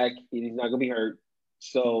is back. He's not gonna be hurt.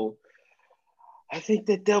 So I think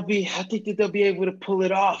that they'll be able to pull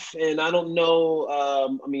it off. And I don't know.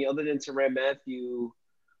 I mean, other than Tyrann Mathieu,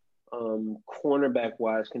 cornerback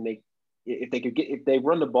wise, if they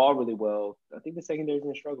run the ball really well, I think the secondary is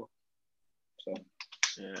gonna struggle. So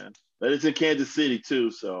yeah, but it's in Kansas City too,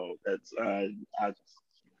 so that's I'm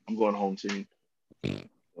going home team.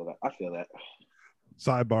 I feel that.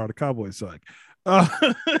 Sidebar: the Cowboys suck.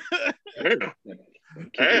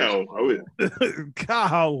 Damn.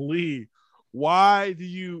 Golly, why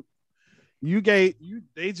do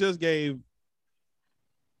they just gave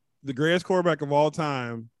the greatest quarterback of all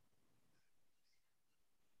time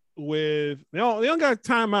with they don't got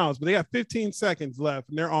timeouts, but they got 15 seconds left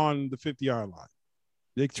and they're on the 50-yard line.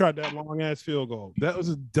 They tried that long ass field goal. That was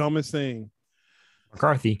the dumbest thing.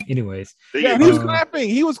 McCarthy, anyways. Yeah, he was clapping.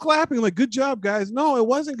 He was clapping like, "Good job, guys." No, it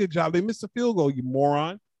wasn't good job. They missed a field goal, you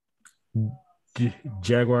moron.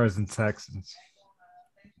 Jaguars and Texans.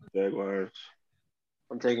 Jaguars.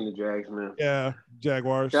 I'm taking the Jags, man. Yeah,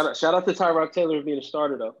 Jaguars. Shout out to Tyrod Taylor for being a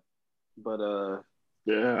starter though. But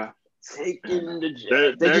yeah. Taking the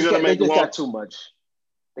Jags. They just got too much.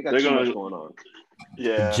 They got too much going on.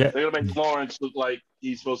 Yeah. They're gonna make Lawrence look like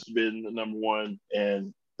he's supposed to be the number one,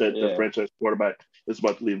 and that the franchise quarterback is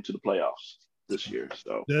about to lead him to the playoffs this year.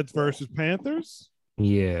 So Jets versus Panthers.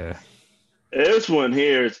 Yeah. This one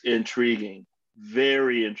here is intriguing.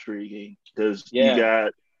 Very intriguing. Because you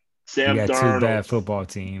got Sam Darnold. Two bad football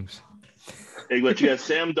teams. But you got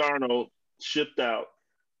Sam Darnold shipped out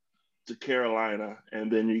to Carolina,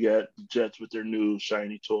 and then you got the Jets with their new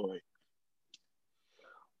shiny toy.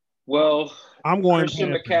 Well, I'm going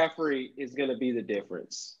Christian McCaffrey is going to be the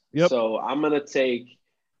difference. Yep. So I'm going to take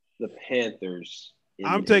the Panthers.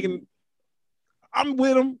 I'm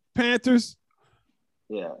with them. Panthers.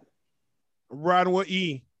 Yeah. Riding with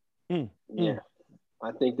E. Yeah.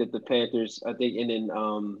 I think that the Panthers, and then,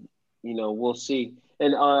 we'll see.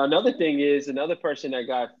 And another thing is, another person that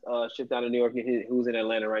got shipped out of New York, who's in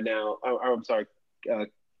Atlanta right now, I'm sorry,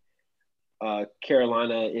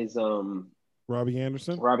 Carolina is Robbie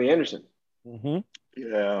Anderson. Mm-hmm.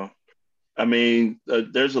 Yeah. I mean,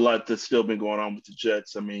 there's a lot that's still been going on with the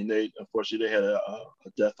Jets. I mean, unfortunately they had a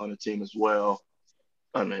death on the team as well.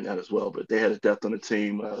 I mean, not as well, but they had a death on the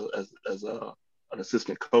team as an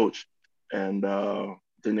assistant coach, and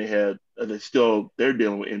then they're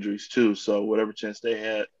dealing with injuries too. So whatever chance they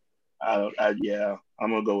had, I'm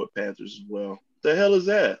gonna go with Panthers as well. The hell is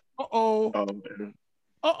that? Uh-oh.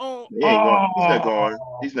 He ain't going. He's not going.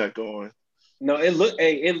 He's not going. No, it looked.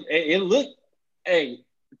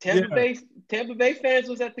 Tampa Bay fans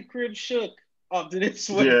was at the crib shook after this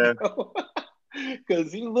one. Yeah.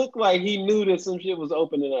 Because he looked like he knew that some shit was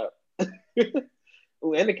opening up.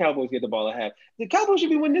 Ooh, and the Cowboys get the ball at half. The Cowboys should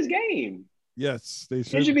be winning this game. Yes, they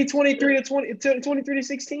should. It should be 23 to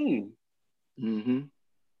 16. Mm-hmm.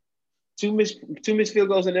 Two missed field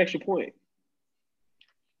goals and an extra point.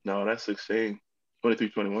 No, that's 16.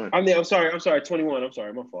 23-21. I'm sorry, 21. I'm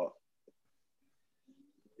sorry, my fault.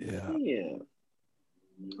 Yeah.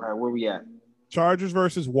 All right, where we at? Chargers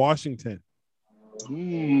versus Washington. Oh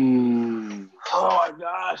my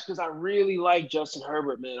gosh, because I really like Justin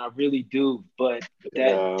Herbert, man. I really do. But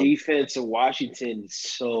that defense of Washington is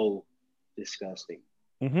so disgusting.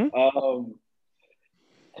 Mm-hmm.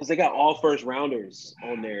 Because they got all first rounders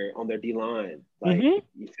on their D line. Like, you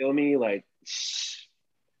feel me? Like,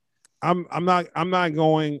 I'm not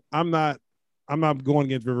going against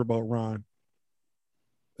Riverboat Ron.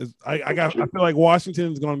 I feel like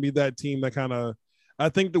Washington is going to be that team that kind of. I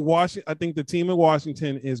think the team in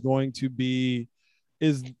Washington is going to be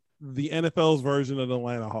the NFL's version of the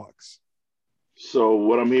Atlanta Hawks. So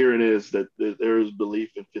what I'm hearing is that there is belief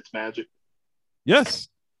in Fitzmagic. Yes,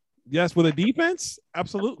 with a defense,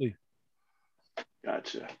 absolutely.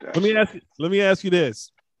 Gotcha. Let me ask you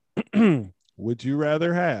this: would you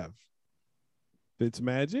rather have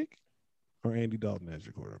Fitzmagic or Andy Dalton as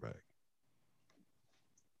your quarterback?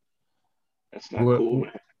 That's not cool,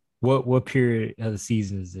 man. What period of the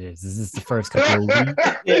season is this? Is this the first couple of weeks?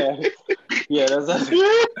 Yeah, that's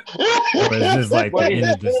or is this like the end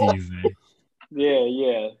of the season?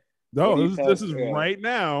 Yeah. No, this is right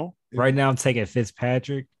now. Right now, I'm taking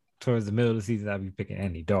Fitzpatrick. Towards the middle of the season, I'll be picking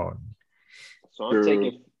Andy Dalton. So I'm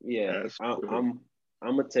taking, True. I'm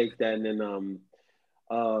gonna take that, and then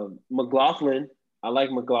McLaughlin. I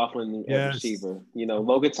like McLaughlin as Yes. receiver. You know,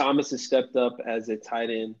 Logan Thomas has stepped up as a tight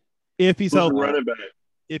end. If he's Who's healthy. the running back?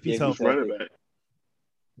 If he's Yeah, healthy. Running back.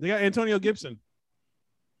 They got Antonio Gibson.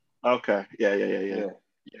 Okay. Yeah.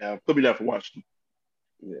 Put me down for Washington.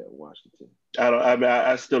 Yeah, Washington.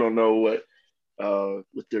 I still don't know what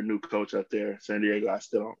with their new coach out there, San Diego. I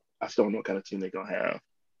still don't know what kind of team they're gonna have.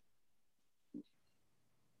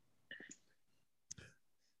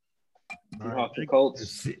 Seahawks and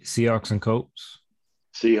Colts. Seahawks and Colts.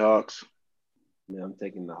 Seahawks. Yeah, I'm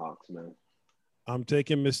taking the Hawks, man. I'm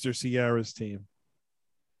taking Mr. Sierra's team.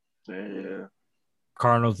 Yeah.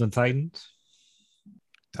 Cardinals and Titans.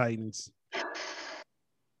 Titans.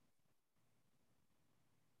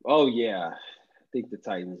 Oh yeah, I think the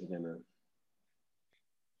Titans are gonna.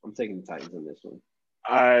 I'm taking the Titans in this one.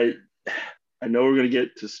 I know we're gonna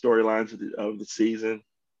get to storylines of the season,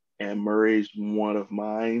 and Murray's one of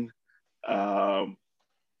mine.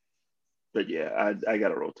 But yeah, I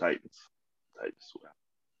gotta roll Titans.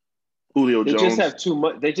 Julio They Jones. just have too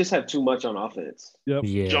much. They just have too much on offense. Yep.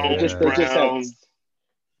 Yeah. Jones, They just have. Brown.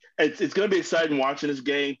 It's gonna be exciting watching this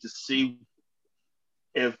game to see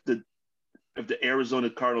if the Arizona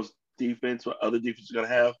Cardinals defense or other defense is gonna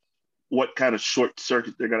have what kind of short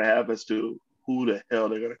circuit they're gonna have as to who the hell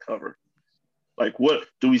they're gonna cover. Like, what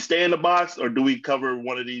do we stay in the box or do we cover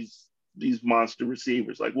one of these monster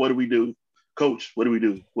receivers? Like, what do we do, Coach? What do we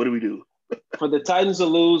do? What do we do? For the Titans to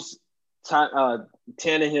lose,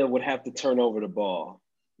 Tannehill would have to turn over the ball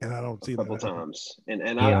And I don't see a couple that. times, and He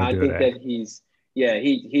I don't do think that. that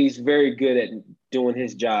he's very good at doing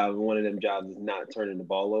his job. One of them jobs is not turning the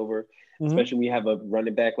ball over, especially when you have a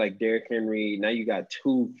running back like Derrick Henry. Now you got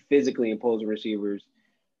two physically imposing receivers.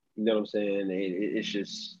 You know what I'm saying? It's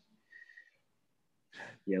just,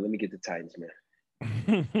 yeah. Let me get the Titans,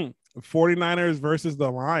 man. 49ers versus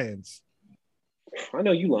the Lions. I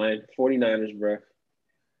know you lying. 49ers, bro.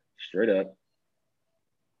 Straight up.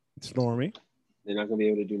 Stormy. They're not gonna be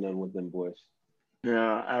able to do nothing with them boys.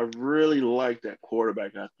 Yeah, I really like that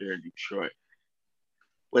quarterback out there in Detroit.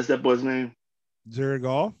 What's that boy's name? Jared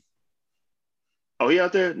Goff. Oh, he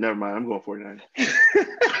out there? Never mind. I'm going 49.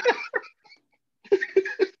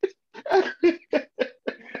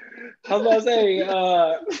 I was about to say,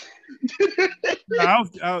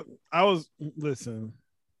 I was listen.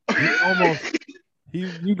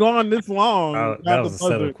 You gone this long. That was a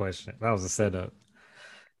setup question. That was a setup.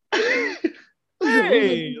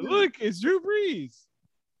 Hey, look, it's Drew Brees.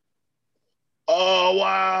 Oh,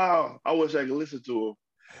 wow. I wish I could listen to him.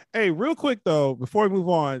 Hey, real quick though, before we move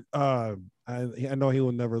on, I know he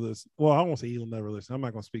will never listen. Well, I won't say he'll never listen. I'm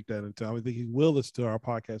not going to speak that until I think he will listen to our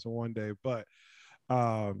podcast one day. But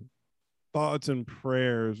thoughts and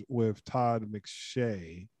prayers with Todd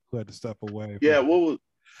McShay, who had to step away. Yeah, what was?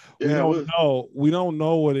 Yeah, we don't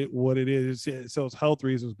know what it is. So it's health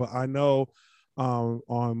reasons, but I know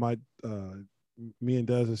on my me and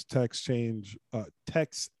Dez's text chain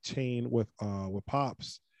with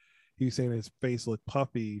Pops, he was saying his face looked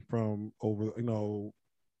puffy from over,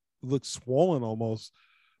 looked swollen almost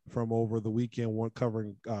from over the weekend when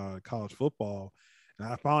covering college football. And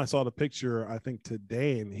I finally saw the picture, I think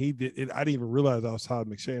today, and he did it. I didn't even realize I was Todd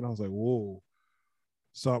McShay, and I was like, whoa,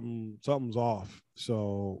 something's off.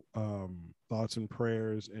 So thoughts and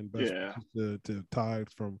prayers and best to Todd.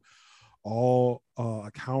 From all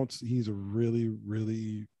accounts, he's a really,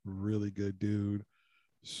 really, really good dude.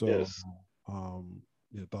 So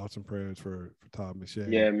thoughts and prayers for Todd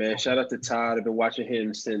McShay. Yeah, man. Shout out to Todd. I've been watching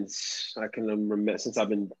him since I can remember, since I've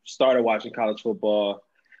been started watching college football.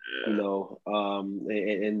 And the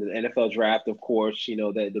NFL draft, of course,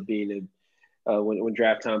 that the being when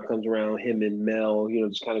draft time comes around, him and Mel,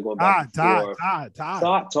 just kind of going back and forth. Todd.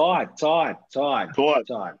 Talk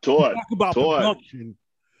about production.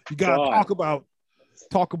 You gotta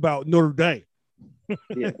talk about Notre Dame.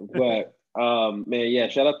 Yeah, but man,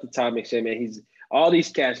 shout out to Todd McShay, man. He's all these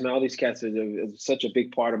cats are such a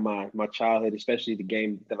big part of my childhood, especially the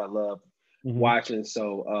game that I love watching.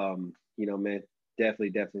 So man,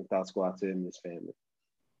 definitely thoughts go out to him and his family.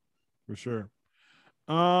 For sure.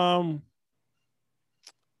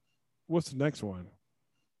 What's the next one?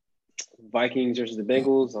 Vikings versus the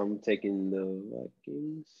Bengals. I'm taking the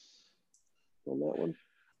Vikings on that one.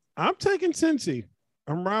 I'm taking Cincy.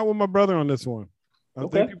 I'm riding with my brother on this one.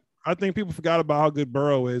 I think people forgot about how good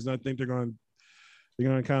Burrow is, and I think they're going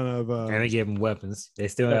to kind of and they give him weapons. They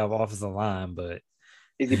still have offensive line, but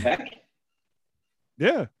is he back?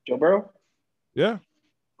 Yeah, Joe Burrow. Yeah.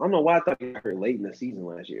 I don't know why I thought he got hurt late in the season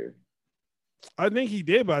last year. I think he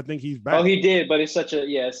did, but I think he's back. Oh, he did, but it's such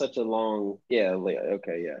a long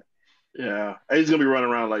okay, yeah. Yeah, he's gonna be running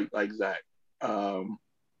around like Zach.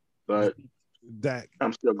 But Dak.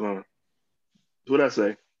 I'm still going. What'd I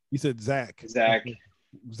say? You said Zach. Zach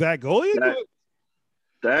Goliath?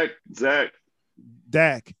 Zach.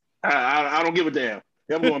 Dak. I don't give a damn.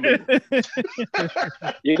 I'm going Bengals.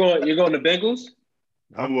 You're going to Bengals?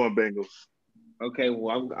 I'm going Bengals. Okay,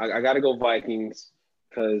 well I got to go Vikings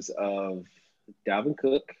because of Dalvin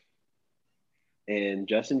Cook and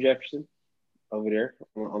Justin Jefferson over there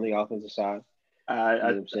on the offensive side.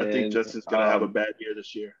 I think Justin's gonna have a bad year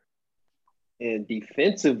this year. And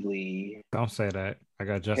defensively, don't say that. I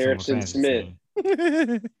got Justin Harrison Smith.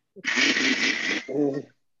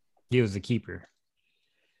 He was the keeper.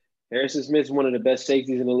 Harrison Smith's one of the best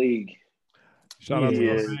safeties in the league. Shout out to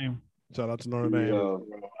Notre Dame. Shout out to Notre Dame.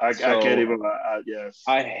 I can't even. Yes.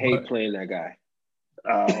 I hate playing that guy.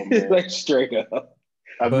 Oh, like straight up.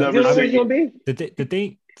 I've never seen the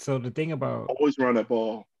thing. So the thing about always run that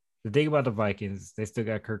ball. The thing about the Vikings, they still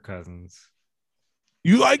got Kirk Cousins.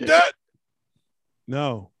 You like that?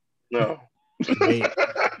 No. I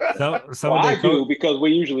do because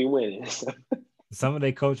we usually win. Some of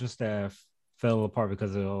their coaching staff fell apart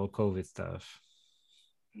because of the whole COVID stuff.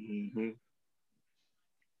 Mm-hmm.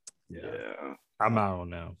 Yeah. I'm out on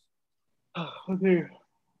now. Okay.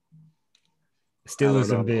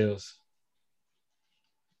 Steelers and Bills.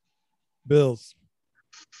 Bills.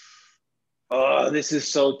 Oh, this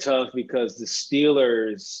is so tough because the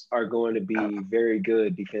Steelers are going to be very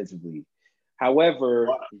good defensively. However,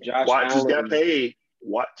 Josh Watt Allen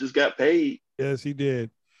just got paid. Yes, he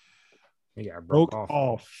did. He got broke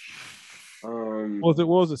off. What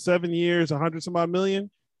was it 7 years, 100 some odd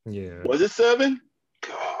million? Yeah. Was it 7?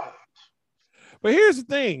 God. But here's the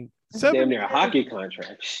thing. Damn near a hockey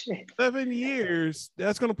contract. 7 years.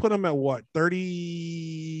 That's going to put him at what?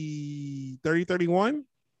 30, 31?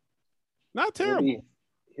 Not terrible.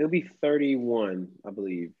 He'll be 31, I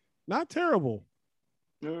believe. Not terrible.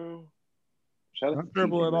 No. Not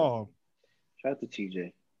terrible at all. Shout out to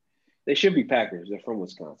TJ. They should be Packers. They're from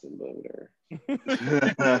Wisconsin, but whatever.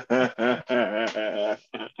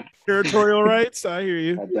 Territorial rights. I hear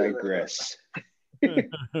you. I digress.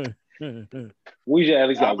 We should at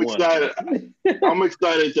least got one. I'm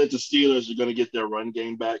excited that the Steelers are going to get their run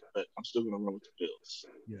game back, but I'm still going to run with the Bills.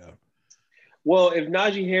 Yeah. Well, if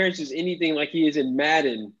Najee Harris is anything like he is in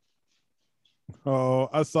Madden. Oh,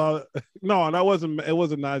 I saw. No, that wasn't. It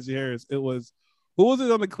wasn't Najee Harris. It was. Who was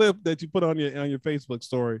it on the clip that you put on your Facebook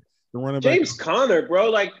story? The running back. James Conner,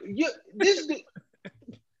 bro. Like this.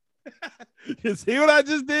 You see what I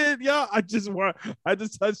just did, y'all? I just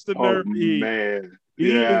touched the nerve. Man.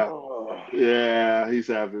 Yeah. He's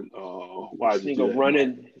having. Oh, why is he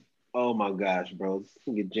running? Oh my gosh, bro!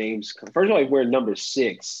 Get James. First of all, he's wearing number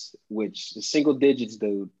 6, which the single digits,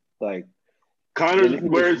 dude. Like Connor's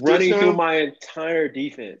running through my entire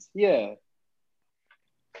defense. Yeah.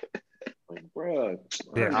 Like, bro,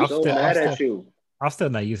 I'm so mad at you. I'm still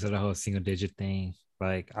not used to the whole single digit thing.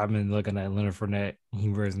 Like I've been looking at Leonard Fournette. He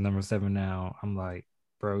wears number 7 now. I'm like,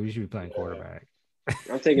 bro, you should be playing quarterback.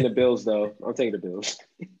 I'm taking the Bills though. I'm taking the Bills.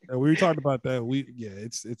 We talked about that.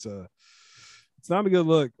 It's not a good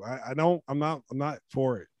look. I'm not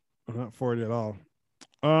for it. I'm not for it at all.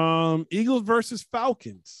 Eagles versus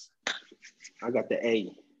Falcons. I got the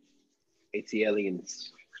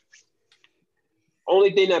ATLians.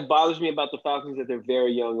 Only thing that bothers me about the Falcons is that they're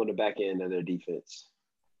very young on the back end of their defense.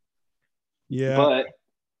 Yeah. But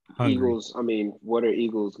Hungry. Eagles, I mean, what are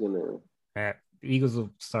Eagles gonna Eagles are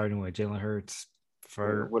starting with Jalen Hurts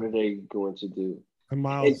for what are they going to do? And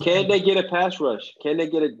can they get a pass rush? Can they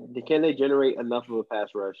generate enough of a pass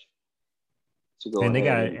rush to go?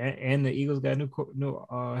 And the Eagles got new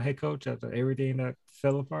head coach after everything that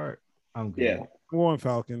fell apart. I'm good. Yeah. Come on,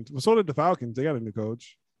 Falcons. Well, so did the Falcons. They got a new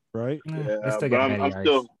coach, right? Yeah, but I'm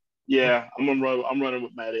still. Yeah, I'm running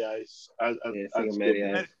with Matty Ice.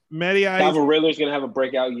 Matty Ice. Calvin Ridley's gonna have a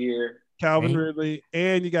breakout year. Calvin Ridley,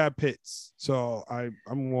 and you got Pitts. So I'm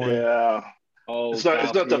more. Yeah. Oh, it's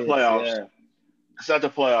not the playoffs. Yeah. It's not the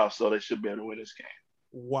playoffs, so they should be able to win this game.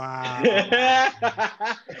 Wow.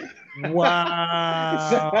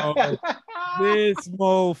 Wow. This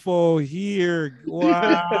mofo here.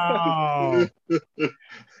 Wow.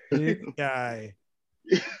 This guy.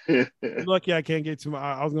 Lucky I can't get to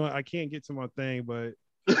my I can't get to my thing, but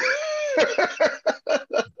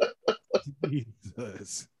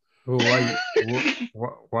Jesus. Well,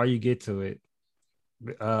 while you get to it,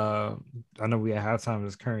 I know we had halftime of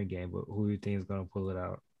this current game, but who do you think is going to pull it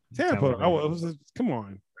out? Tampa. Come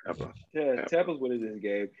on. Tampa. Yeah, Tampa's winning this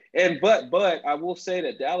game. And but I will say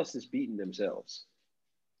that Dallas is beating themselves.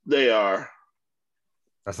 They are.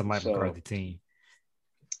 That's a Mike McCarthy team.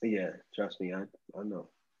 Yeah, trust me, I know.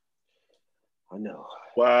 I know.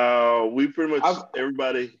 Wow, we pretty much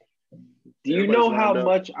everybody. Do you know how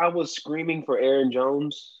much I was screaming for Aaron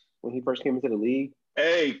Jones when he first came into the league?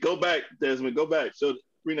 Hey, go back, Desmond. Go back. So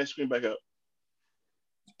bring that screen back up.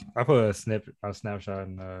 I put a snapshot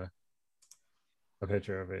and a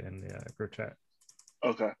picture of it in the group chat.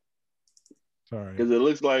 Okay. Sorry. Because it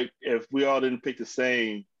looks like if we all didn't pick the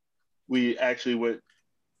same, we actually went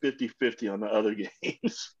 50-50 on the other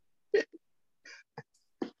games.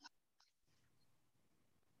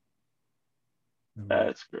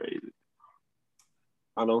 That's crazy.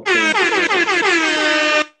 I don't think.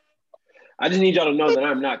 I just need y'all to know that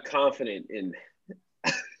I'm not confident in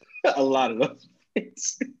a lot of those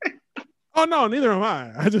picks. Oh no, neither am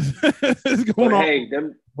I. I just it's going on. Hey,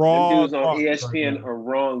 them dudes on ESPN are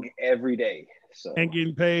wrong every day. So and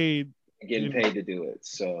getting paid to do it.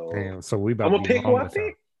 So damn, so we about I'm gonna pick who I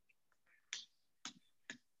pick.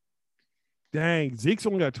 Dang, Zeke's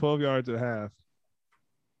only got 12 yards at half.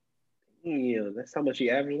 Yeah, that's how much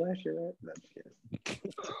he averaged last year, right? No,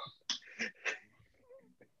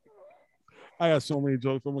 I got so many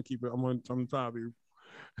jokes. I'm gonna keep it. I'm trying to be.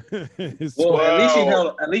 Well,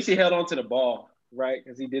 at least he held on to the ball, right?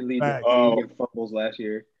 Because he did lead the league in fumbles last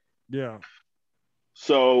year. Yeah.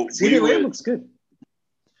 So CeeDee Lamb looks good.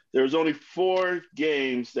 There was only 4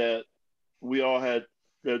 games that we all had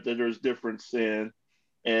that there was difference in,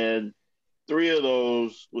 and 3 of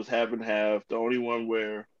those was half and half. The only one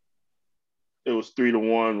where it was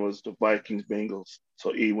 3-1 was the Vikings Bengals.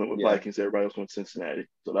 So E went with Vikings. Everybody else went Cincinnati.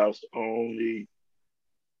 So that was the only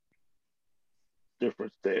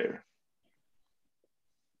difference there.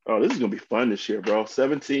 Oh, this is gonna be fun this year, bro.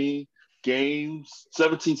 17 games,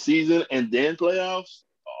 17 season, and then playoffs.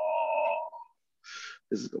 Oh,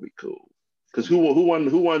 this is gonna be cool. Because who won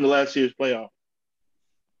the last year's playoff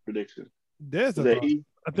prediction?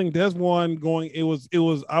 I think Des won going. It was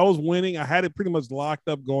I was winning. I had it pretty much locked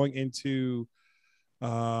up going into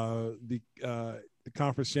the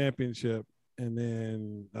conference championship, and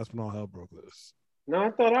then that's when all hell broke loose. No,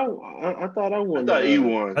 I thought I won. I thought E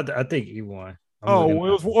won. I think E won. It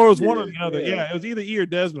was one or the other. Yeah, it was either E or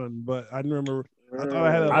Desmond, but I remember. I thought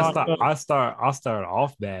I had it locked up. I started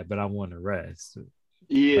off bad, but I won the rest.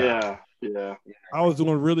 Yeah. I was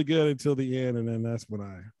doing really good until the end, and then that's when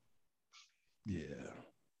I.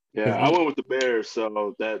 Yeah, I went with the Bears,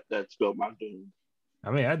 so that spelled my doom.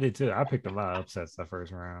 I mean, I did too. I picked a lot of upsets the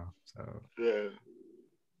first round. So yeah.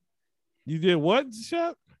 You did what,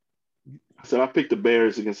 Shep? So I picked the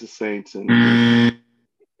Bears against the Saints, and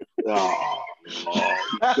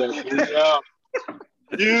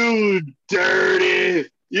you dirty.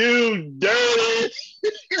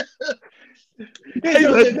 I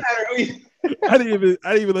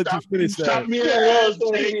didn't even let you finish that. Stop me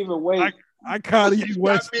I Kanye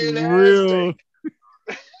West you real.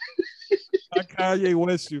 I Kanye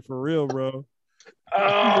West you for real, bro.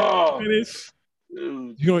 Oh, finish.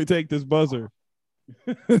 You gonna take this buzzer?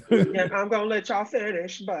 Yeah, I'm gonna let y'all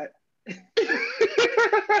finish, but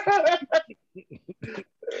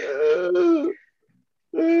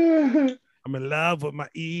I'm in love with my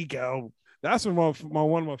ego. That's one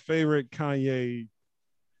of my favorite Kanye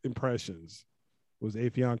impressions was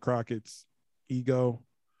Afion Crockett's Ego.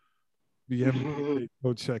 If you haven't,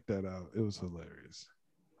 go check that out. It was hilarious.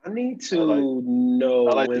 I need to know.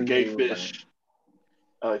 I like the gay fish.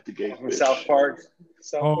 From South Park.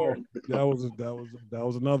 Park. That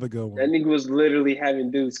was another good one. That nigga was literally having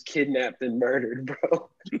dudes kidnapped and murdered, bro.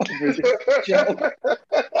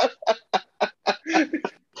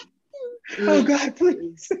 Oh God,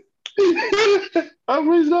 please.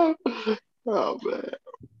 Please no. Oh man.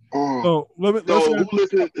 So who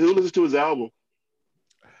listens to his album?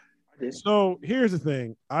 So here's the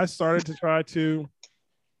thing. I started to try to.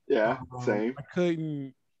 Yeah, same. I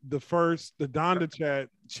couldn't. The Donda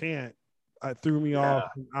chant threw me off.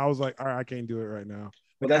 I was like, all right, I can't do it right now.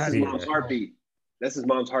 But that's his mom's heartbeat. That's his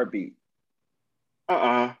mom's heartbeat.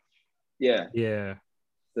 Yeah. Yeah.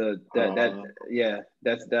 That's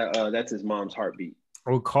his mom's heartbeat.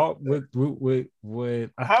 How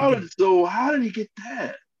did he get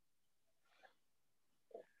that?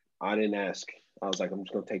 I didn't ask. I was like, I'm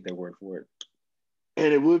just gonna take their word for it.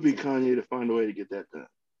 And it would be Kanye to find a way to get that done.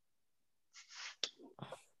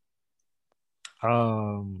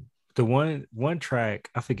 The one track,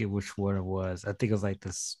 I forget which one it was. I think it was like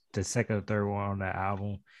the second or third one on that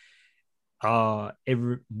album.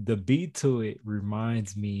 The beat to it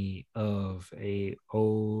reminds me of a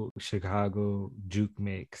old Chicago juke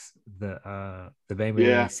mix. The bang bang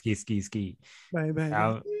Yeah, bang ski ski ski. Bang, bang, bang.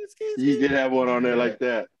 I, you did have one on there like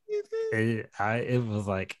that. it was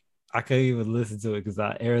like I couldn't even listen to it because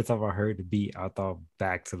every time I heard the beat, I thought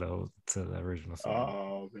back to the original song.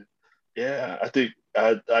 Oh man. Yeah, I think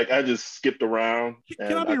I just skipped around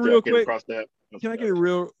Can I and be I real came quick? across that. Can I get it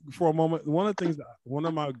real for a moment? One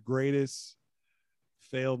of my greatest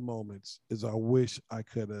failed moments is I wish I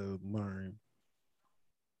could have learned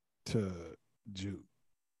to juke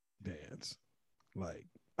dance. Like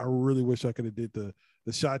I really wish I could have did the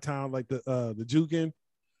shot town, like the juking.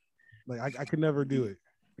 Like I could never do it.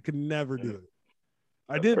 I could never do it.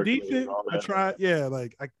 I did decent. I tried. Yeah,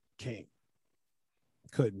 like I can't.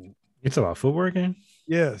 Couldn't. It's about footworking.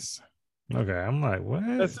 Yes. Okay, I'm like, what?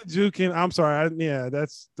 That's the juking. I'm sorry.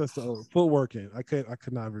 That's the footworking. I could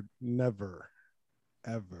never,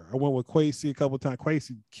 ever. I went with Quasi a couple of times.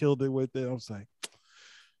 Quasi killed it with it. I was like,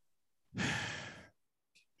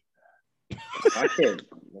 I can't.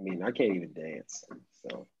 I mean, I can't even dance.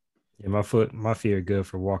 So yeah, my feet are good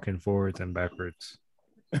for walking forwards and backwards,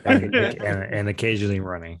 and occasionally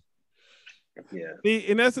running. yeah. See,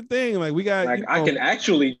 and that's the thing. Like we got. Like I can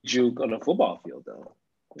actually juke on a football field though,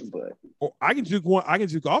 but I can juke one. I can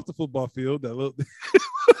juke off the football field. That little.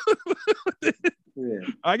 yeah.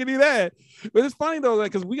 I can do that, but it's funny though,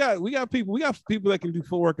 like because we got people that can do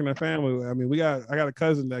footwork in their family. I mean, I got a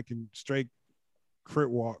cousin that can straight crit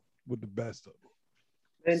walk with the best of them.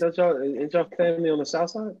 And ain't y'all family on the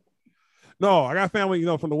south side? No, I got family,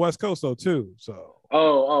 from the West Coast though too. So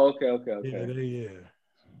okay.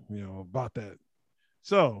 About that.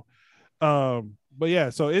 So, but yeah,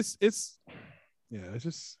 so it's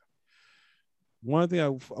just one thing I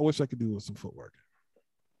wish I could do with some footwork.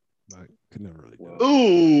 I could never really do it.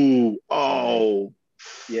 Ooh, oh,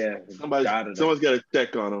 yeah. Someone's got to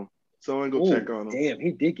check on him. Someone go check on him. Damn,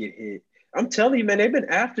 he did get hit. I'm telling you, man, they've been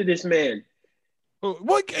after this man.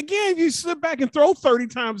 Well, again, you slip back and throw 30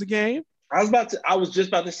 times a game. I was just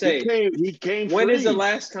about to say. He came. When is the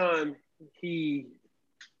last time they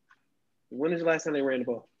ran the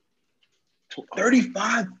ball?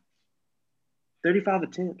 35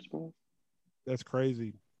 attempts, bro. That's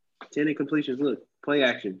crazy. 10 incompletions. Look, play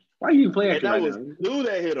action. Why are you even play action right now? Sue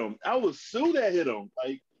that hit him. That was Sue that hit him.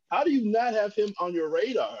 Like, how do you not have him on your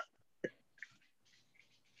radar?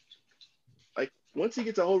 Like, once he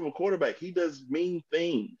gets a hold of a quarterback, he does mean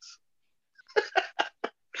things.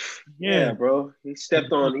 Yeah, bro. He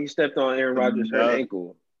stepped on Aaron Rodgers' hurt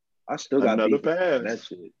ankle. I still got another pass. That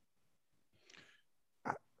shit.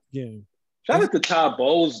 Yeah. Shout out to Todd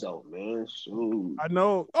Bowles though, man. Shoot. I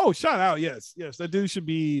know. Oh, shout out. Yes. That dude should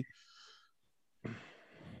be.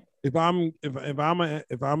 If I'm an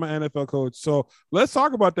NFL coach, so let's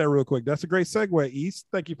talk about that real quick. That's a great segue, East.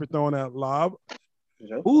 Thank you for throwing that lob.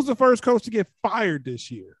 Yep. Who's the first coach to get fired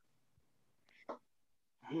this year?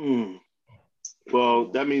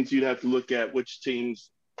 Well, that means you'd have to look at which teams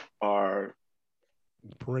are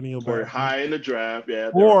perennial or high in the draft,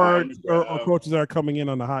 or coaches that are coming in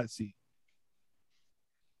on the hot seat.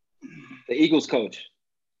 The Eagles coach.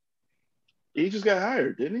 He just got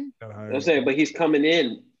hired, didn't he? I'm saying, but he's coming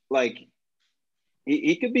in like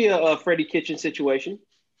he could be a Freddie Kitchen situation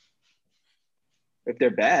if they're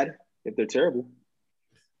bad, if they're terrible.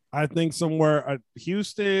 I think somewhere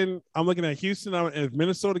Houston. I'm looking at Houston. If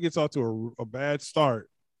Minnesota gets off to a bad start,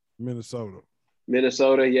 Minnesota,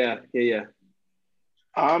 yeah.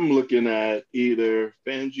 I'm looking at either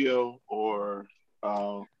Fangio or.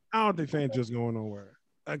 I don't think Fangio's going nowhere.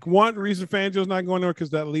 Like one reason Fangio's not going nowhere because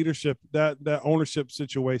that leadership, that ownership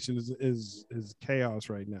situation is chaos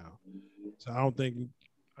right now. So I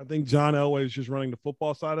think John Elway is just running the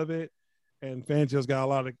football side of it, and Fangio's got a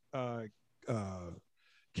lot of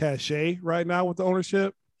cachet right now with the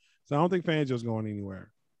ownership. So I don't think Fangio's going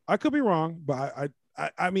anywhere. I could be wrong, but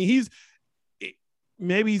I mean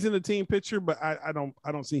maybe he's in the team picture, but I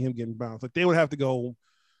don't see him getting bounced. Like they would have to go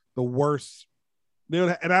the worst.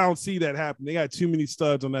 And I don't see that happen. They got too many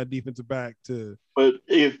studs on that defensive back to. But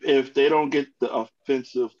if they don't get the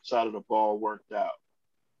offensive side of the ball worked out,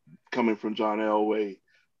 coming from John Elway,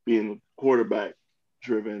 being quarterback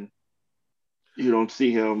driven, you don't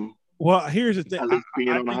see him. Well, here's the thing. I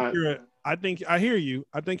think I hear you.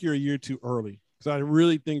 I think you're a year too early because I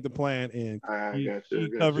really think the plan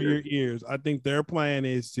cover your ears. I think their plan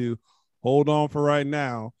is to hold on for right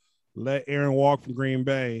now, let Aaron walk from Green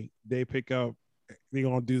Bay. They pick up. They're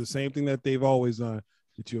going to do the same thing that they've always done.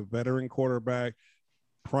 Get you a veteran quarterback,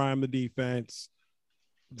 prime the defense,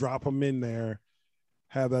 drop them in there,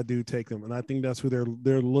 have that dude take them, and I think that's who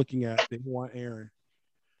they're looking at. They want Aaron.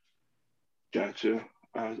 Gotcha.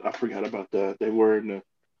 I forgot about that. They were in the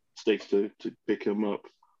states to pick him up.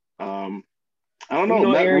 I don't know. You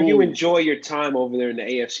know, Matt Aaron, Rule, you enjoy your time over there in the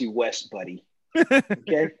AFC West, buddy.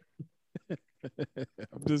 Okay?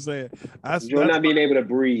 I'm just saying. You're not being able to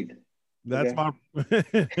breathe. That's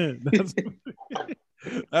Okay.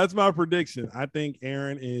 that's my prediction. I think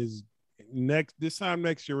Aaron is this time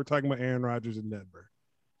next year. We're talking about Aaron Rodgers in Denver.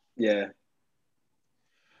 Yeah.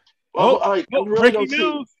 well, I really breaking don't see.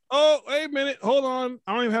 news. Oh, wait a minute. Hold on.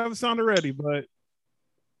 I don't even have the sounder ready, but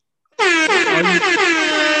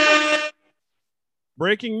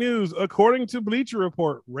breaking news. According to Bleacher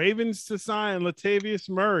Report, Ravens to sign Latavius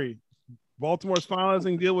Murray. Baltimore's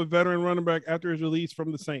finalizing deal with veteran running back after his release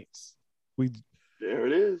from the Saints. There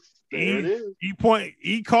it is. There it is.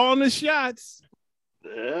 He calling the shots.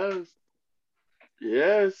 Yes.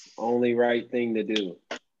 Yes. Only right thing to do.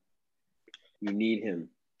 You need him.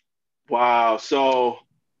 Wow. So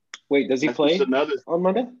Wait, does he that's play just another. on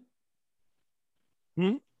Monday?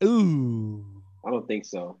 Ooh. I don't think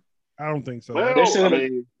so. I don't think so. Well, They're still I gonna-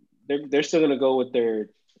 mean, They're still gonna go with their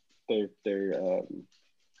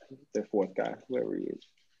fourth guy, whoever he is.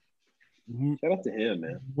 Shout out to him,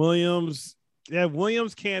 man. Williams,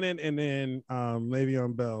 Cannon, and then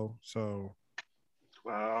Le'Veon Bell. So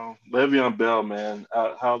wow, Le'Veon Bell, man,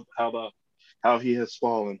 how he has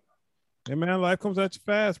fallen. hey man, life comes at you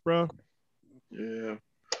fast, bro. Yeah,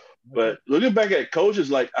 but looking back at coaches,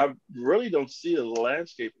 like I really don't see a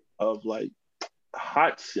landscape of like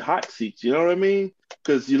hot seats. You know what I mean?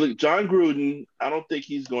 Because you look, John Gruden, I don't think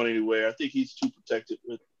he's going anywhere. I think he's too protected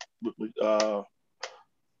with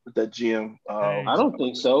that GM. I don't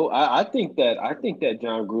think so. I think that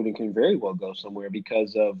John Gruden can very well go somewhere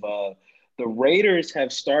because of the Raiders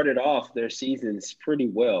have started off their seasons pretty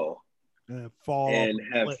well and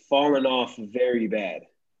have fallen off very bad.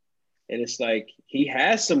 And it's like he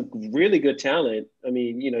has some really good talent. I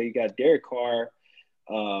mean, you know, you got Derek Carr,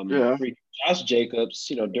 Josh Jacobs,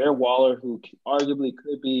 you know, Darren Waller, who arguably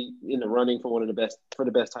could be in the running for the best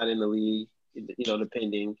tight end in the league, you know,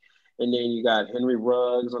 depending. And then you got Henry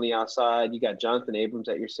Ruggs on the outside. You got Jonathan Abrams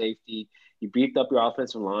at your safety. You beefed up your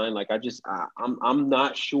offensive line. Like I'm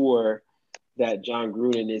not sure that John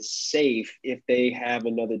Gruden is safe if they have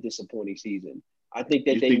another disappointing season. I think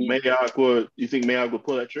that you think Mayock would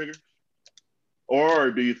pull that trigger,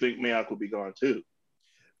 or do you think Mayock will be gone too?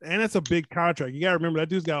 And it's a big contract. You got to remember that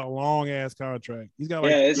dude's got a long ass contract. He's got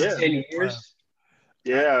it's 10 years.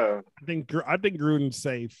 Yeah, I think Gruden's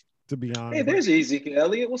safe. To be honest, hey, there's Ezekiel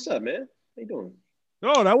Elliott. What's up, man? How you doing?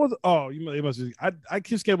 Oh, that was you must. I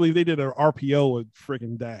just can't believe they did an RPO with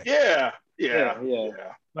freaking Dak. Yeah.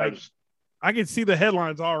 Like, I can see the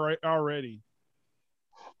headlines already.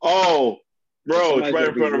 Oh, bro, it's right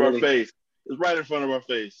in front of our face. It's right in front of our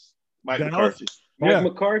face. Mike McCarthy. Mike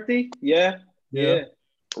McCarthy? Yeah.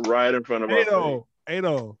 Right in front of our face.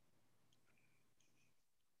 Ado.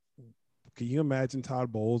 Can you imagine Todd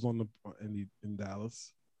Bowles in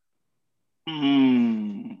Dallas?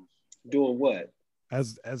 Doing what?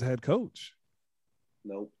 As head coach?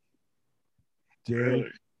 Nope. Jerry? Really?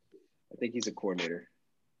 I think he's a coordinator.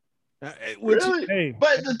 Really?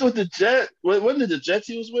 But with the Jets, wasn't it the Jets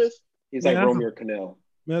he was with? He's like Romeo Cannell.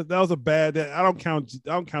 That was a bad. I don't count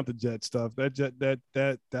the Jet stuff.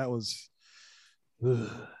 That was. Ugh.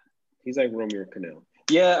 He's like Romeo Cannell.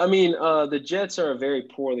 Yeah, I mean, the Jets are a very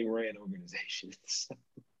poorly ran organization.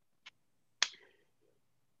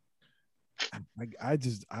 I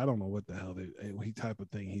don't know what the hell he type of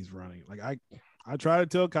thing he's running. Like I try to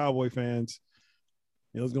tell Cowboy fans,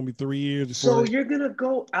 it's gonna be 3 years. So you're gonna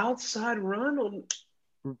go outside run on?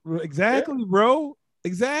 Exactly, bro.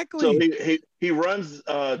 Exactly. So he runs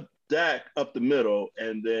Dak up the middle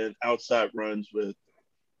and then outside runs with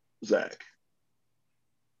Zeke.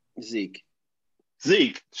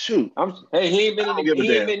 Shoot. He ain't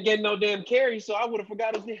been getting no damn carry, so I would have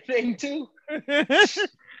forgot his name too.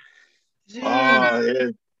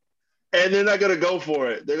 Yeah. And they're not gonna go for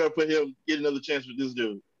it. They're gonna put him get another chance with this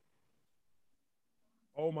dude.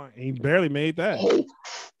 Oh my! He barely made that.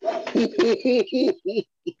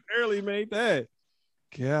 Barely made that.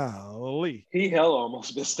 Golly. He hell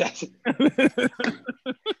almost missed that.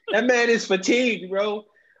 That man is fatigued, bro.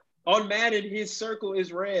 On Madden, his circle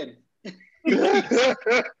is red. He has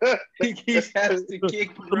to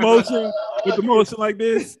kick the motion like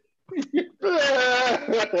this.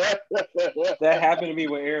 That happened to me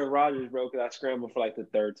with Aaron Rodgers, bro, because I scrambled for like the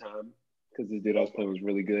third time because the dude I was playing was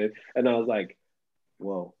really good. And I was like,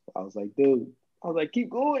 whoa. I was like, dude. I was like, keep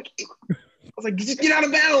going. I was like, just get out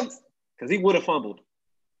of bounds. Because he would have fumbled.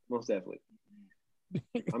 Most definitely.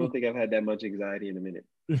 I don't think I've had that much anxiety in a minute.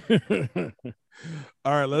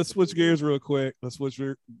 All right, let's switch gears real quick. Let's switch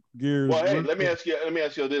gears. Well, hey, let me ask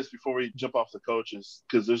you this before we jump off the coaches,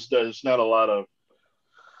 because there's not a lot of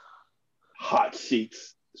hot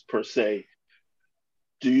seats per se.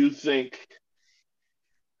 Do you think,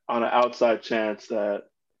 on an outside chance, that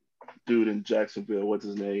dude in Jacksonville, what's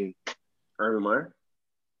his name, Urban Meyer,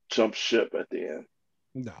 jump ship at the end?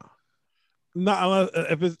 No. Not unless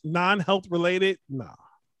if it's non-health related, no.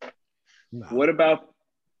 What about?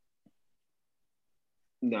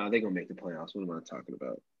 No, they're gonna make the playoffs. What am I talking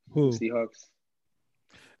about? Who? Seahawks.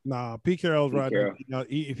 Nah, Pete Carroll's right Carroll. now.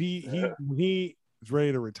 If he is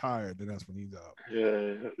ready to retire, then that's when he's out.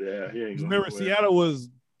 Yeah. Remember, Seattle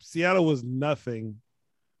was nothing,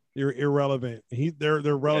 irrelevant. They're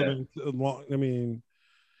relevant. Yeah. I mean,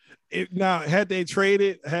 had they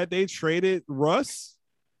traded Russ,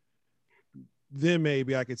 then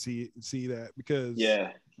maybe I could see that, because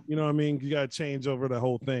you know what I mean, you got to change over the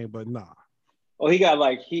whole thing. But nah. Oh, he got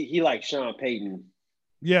like he like Sean Payton.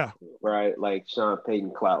 Yeah. Right, like Sean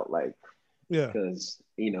Payton clout, like because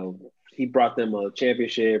he brought them a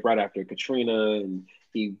championship right after Katrina, and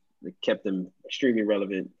he kept them extremely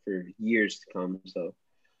relevant for years to come. So,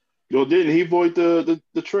 didn't he void the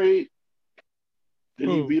trade?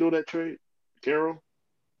 Didn't he veto that trade, Carroll?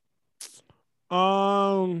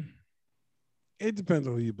 It depends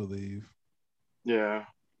on who you believe. Yeah.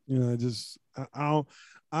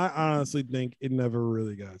 I honestly think it never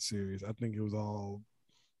really got serious. I think it was all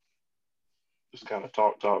just kind of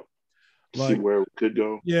talk, like, see where it could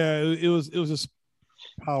go. Yeah, it was just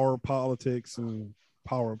power politics and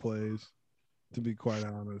power plays, to be quite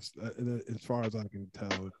honest, as far as I can tell,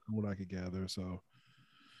 from what I could gather. So,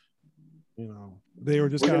 they were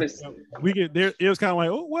just kind of it was kind of like,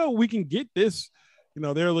 oh well, we can get this.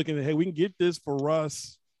 They're looking at, hey, we can get this for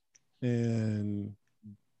Russ, and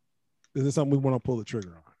is this something we want to pull the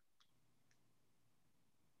trigger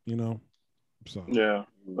on? So yeah.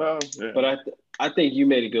 Well, yeah. But I think you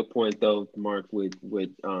made a good point though, Mark, with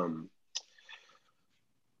how's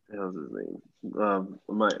his name?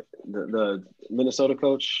 The Minnesota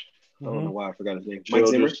coach. I don't know why I forgot his name. Mike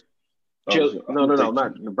Zimmer. No,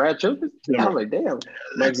 not Brad Childress. I was like, damn,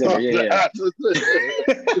 Mike Zimmer. Yeah.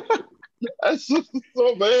 That's just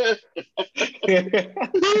so bad.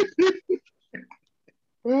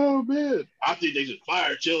 Oh man, I think they should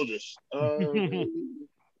fire Childress.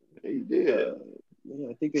 He did.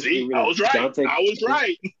 I think they should I was right. I was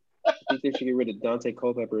right. I think they should get rid of Dante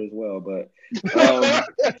Culpepper as well, but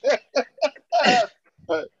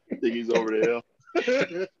I think he's over the hill.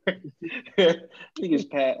 I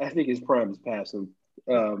think his prime is past him.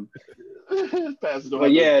 But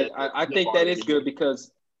yeah, I think that is good,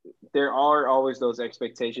 because there are always those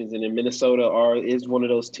expectations, and in Minnesota is one of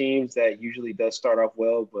those teams that usually does start off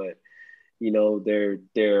well, but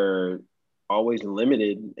they're always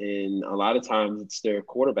limited, and a lot of times it's their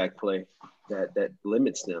quarterback play that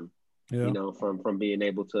limits them. Yeah. From being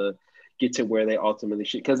able to get to where they ultimately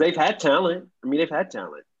should, because they've had talent. I mean, they've had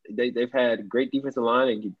talent. They've had great defensive line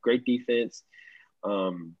and great defense.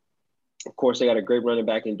 Of course, they got a great running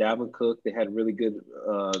back in Dalvin Cook. They had really good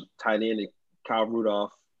tight end, Kyle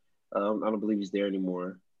Rudolph. I don't believe he's there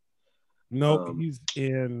anymore. Nope, he's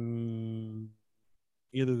in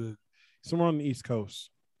somewhere on the East Coast.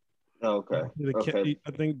 Oh, okay.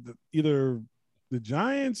 I think either the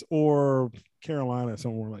Giants or Carolina,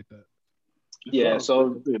 somewhere like that. Yeah,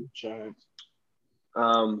 so the Giants.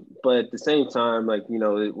 But at the same time, like,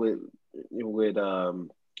 with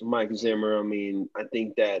Mike Zimmer, I mean, I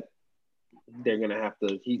think that they're gonna have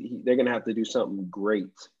to they're gonna have to do something great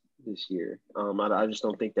this year. I just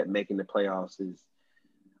don't think that making the playoffs is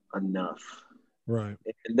enough. Right.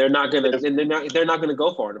 And they're not gonna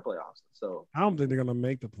go far in the playoffs. So I don't think they're gonna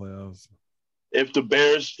make the playoffs. If the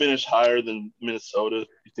Bears finish higher than Minnesota,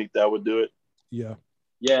 you think that would do it? Yeah.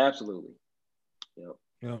 Yeah, absolutely. Yep.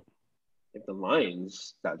 Yeah. If the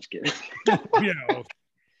Lions, not just kidding. Yeah.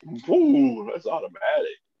 Ooh, that's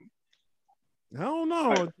automatic. I don't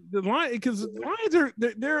know. The Lions, because the Lions are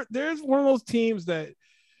there's one of those teams that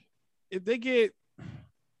if they get,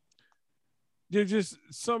 there's just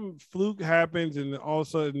some fluke happens and all of a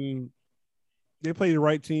sudden they play the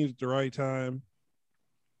right teams at the right time.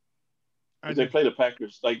 They play the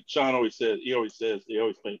Packers, like Sean always says. He always says they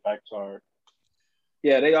always play the Packers hard.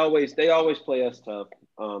 Yeah, they always play us tough.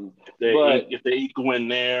 If they go in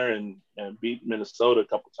there and beat Minnesota a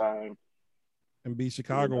couple times and beat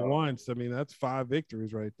Chicago once, I mean, that's 5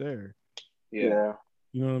 victories right there. Yeah.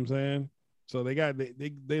 You know what I'm saying? So they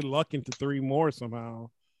luck into 3 more somehow.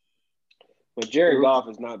 But Jared Goff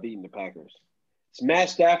is not beating the Packers. Matt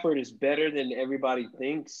Stafford is better than everybody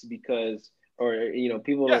thinks because, or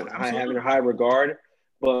people Yeah, having absolutely. a high regard.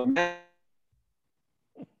 But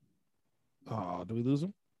Oh, do we lose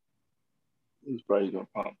him? He's probably gonna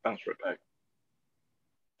bounce right back.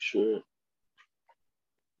 Sure.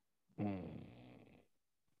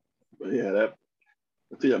 But yeah, I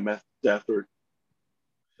think that Matt Stafford.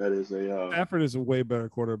 That is a Stafford is a way better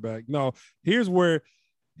quarterback. No, here's where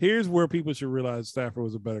people should realize Stafford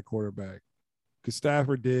was a better quarterback because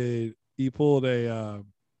Stafford pulled a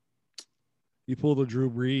Drew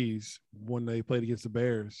Brees when they played against the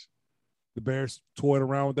Bears. The Bears toyed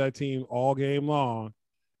around with that team all game long.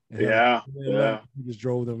 And yeah. He just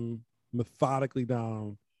drove them methodically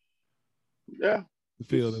down the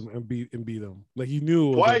field and beat them. Like he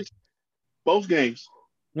knew twice, both games.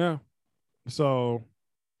 Yeah. So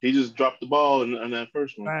he just dropped the ball in that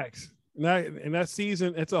first one. Facts. And that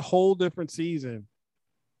season, it's a whole different season.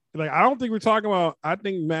 Like I don't think we're talking about. I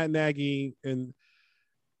think Matt Nagy and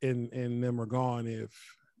them are gone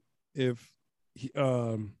if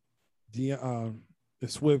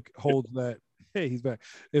Swift holds that. Hey, he's back.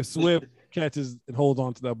 If Swift catches and holds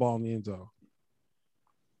on to that ball in the end zone,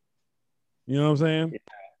 you know what I'm saying?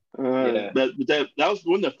 Yeah. That was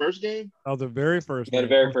when the first game. That was the very first. Yeah, the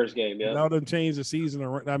very first game. Yeah. That would change the season.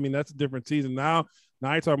 I mean, that's a different season now.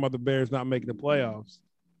 Now you're talking about the Bears not making the playoffs.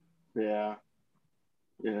 Yeah.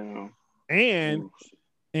 Yeah. And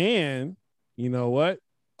you know what?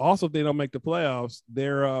 Also, if they don't make the playoffs,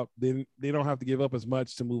 they're up. They don't have to give up as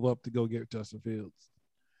much to move up to go get Justin Fields.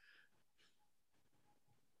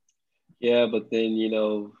 Yeah, but then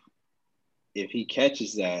if he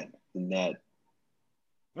catches that, then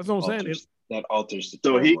that's what I'm saying. That alters the.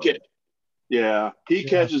 So he can. Yeah, he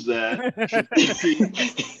catches that.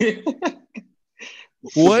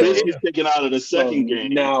 What? He's taken out of the second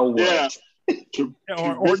game. Now what? Yeah.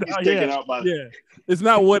 Or taken out by. Yeah, it's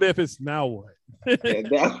not what if, it's now what.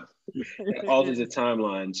 That alters the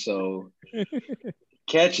timeline. So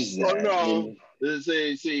catches that. Oh, no.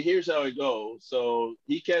 See, here's how it goes. So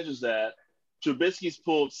he catches that. Trubisky's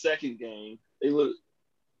pulled second game.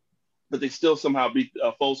 But they still somehow beat.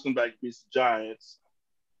 Foles come back and beats the Giants.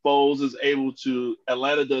 Foles is able to.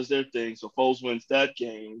 Atlanta does their thing, so Foles wins that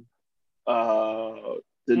game.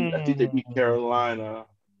 Then I think they beat Carolina.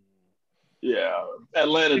 Yeah,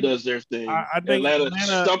 Atlanta does their thing. I think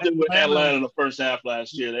Atlanta something with Atlanta in the first half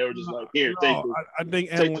last year. They were just like, "Here, take it." I think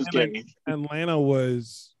Atlanta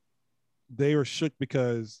they were shook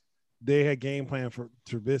because they had game plan for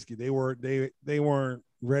Trubisky. They weren't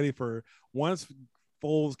ready for once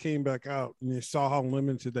Foles came back out and you saw how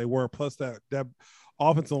limited they were. Plus that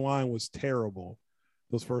offensive line was terrible.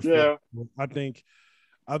 Those first, I think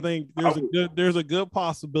there's a good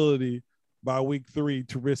possibility by week 3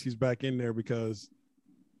 Trubisky's back in there because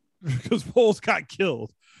Foles got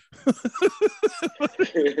killed.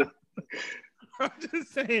 I'm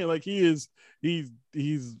just saying, like he's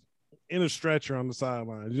in a stretcher on the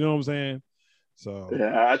sidelines. You know what I'm saying? So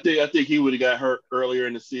yeah, I think he would have got hurt earlier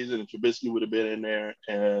in the season, and Trubisky would have been in there.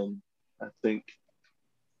 And I think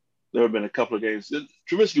there have been a couple of games.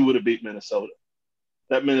 Trubisky would have beat Minnesota.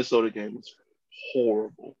 That Minnesota game was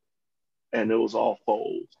horrible, and it was all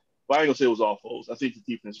Foles. But I ain't gonna say it was all Foles. I think the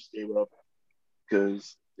defense just gave up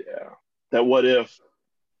because that what if?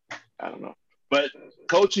 I don't know. But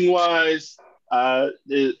coaching wise,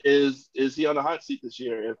 is he on the hot seat this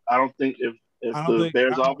year? I don't think the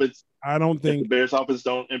Bears offense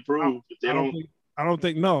don't improve. I don't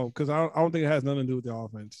think because I don't think it has nothing to do with the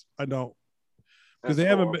offense. I don't because they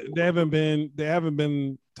haven't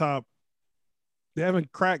been top. They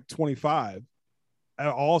haven't cracked 25 at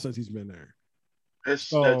all since he's been there.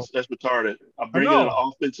 That's retarded. I'm bringing in an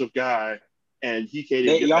offensive guy, and he can't.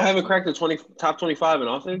 Y'all haven't cracked the top 25 in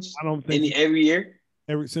offense. I don't think every year.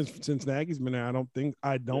 Since Nagy's been there, I don't think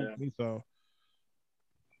so.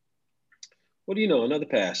 What do you know? Another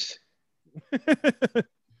pass, and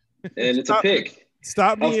it's a pick.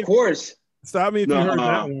 Stop me, of course. Stop me if you heard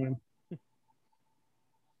that one.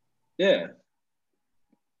 Yeah.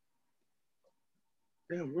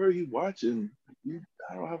 Damn, where are you watching? I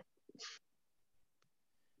don't have.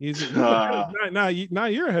 Now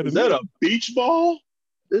you're ahead of me. Is that a beach ball?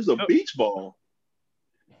 There's a beach ball.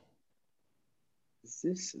 Is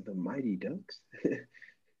this the Mighty Ducks?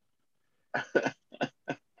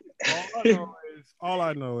 all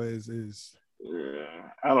I know is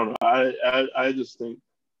I don't know. I just think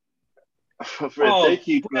they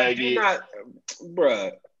keep Nagy.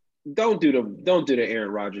 Bruh, don't do the Aaron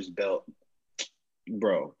Rodgers belt,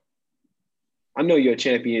 bro. I know you're a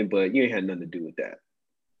champion, but you ain't had nothing to do with that.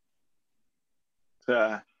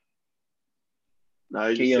 No,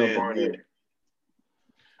 you're just saying,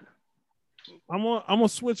 I'm gonna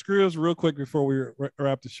switch gears real quick before we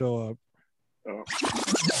wrap the show up. Oh.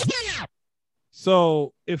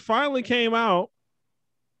 So it finally came out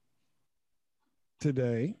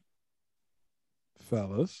today,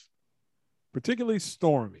 fellas. Particularly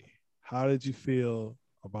Stormy. How did you feel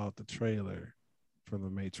about the trailer for The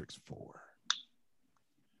Matrix 4?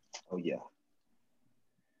 Oh yeah.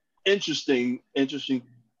 Interesting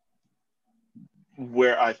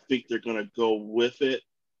where I think they're gonna go with it.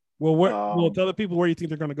 Well, well, tell the people where you think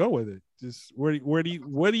they're gonna go with it. Just what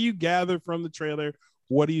do you gather from the trailer?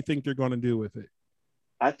 What do you think they're gonna do with it?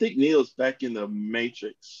 I think Neo's back in the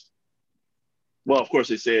Matrix. Well, of course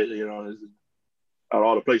they say it, you know, out of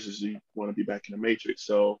all the places you want to be back in the Matrix.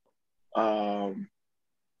 So, and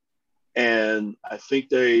I think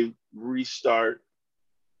they restart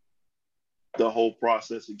the whole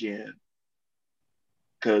process again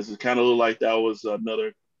because it kind of looked like that was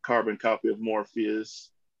another carbon copy of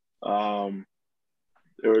Morpheus. There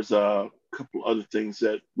was a couple other things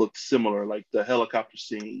that looked similar, like the helicopter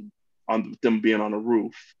scene on them being on the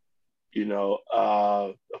roof. You know,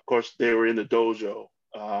 of course they were in the dojo.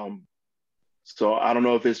 So I don't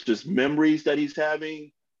know if it's just memories that he's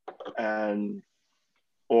having,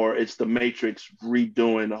 or it's the Matrix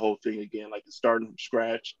redoing the whole thing again, like it's starting from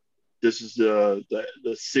scratch. This is the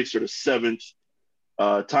sixth or the seventh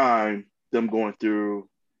time them going through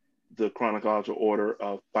the chronological order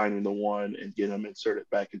of finding the one and getting them inserted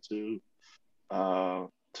back into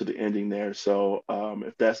to the ending there. So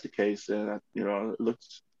if that's the case, then it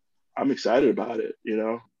looks. I'm excited about it. You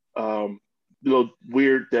know, a little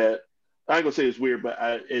weird that I ain't gonna say it's weird, but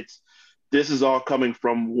this is all coming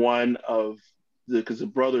from one of because the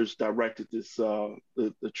brothers directed this the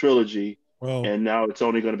trilogy, and now it's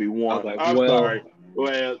only going to be one. I'm sorry.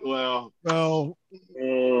 Well.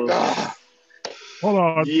 Hold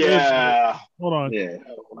on. Yeah. Hold on. Yeah.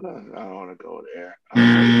 I don't want to go there.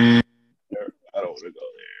 I don't want to go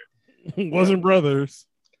there. Wasn't brothers.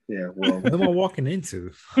 Yeah. Well, what am I walking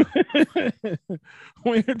into?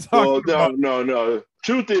 When you're talking about... No.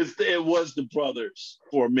 Truth is, it was the brothers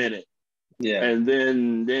for a minute. Yeah. And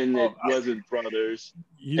then it wasn't brothers.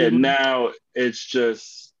 And now it's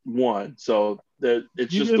just one. So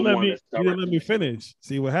it's just the one. You didn't let me finish.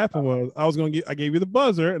 See, what happened was I gave you the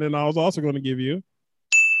buzzer, and then I was also going to give you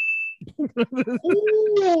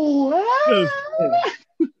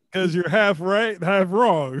because you're half right, half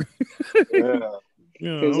wrong. Yeah.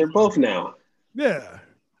 Because they're both now. Yeah.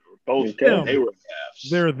 Both them. They were halves.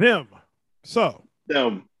 They're them. So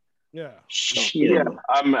them. Yeah. Yeah.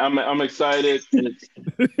 I'm excited.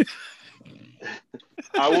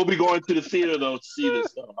 I will be going to the theater though to see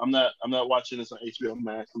this though. I'm not watching this on HBO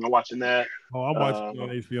Max. I'm not watching that. Oh, I'm watching it on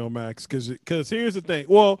HBO Max because here's the thing.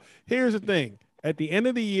 Well, here's the thing. At the end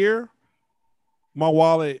of the year, my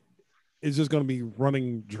wallet is just going to be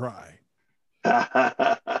running dry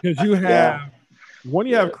because you have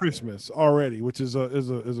you have Christmas already, which is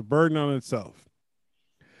a burden on itself.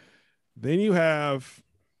 Then you have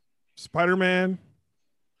Spider-Man.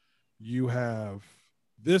 You have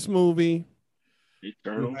this movie.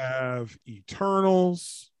 Eternals. You have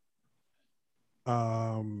Eternals.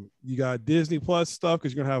 You got Disney Plus stuff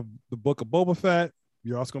because you're gonna have the Book of Boba Fett.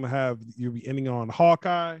 You're also you'll be ending on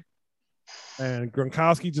Hawkeye, and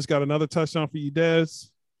Gronkowski just got another touchdown for you, Dez.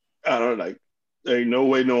 I don't like. There ain't no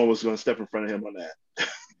way no one was gonna step in front of him on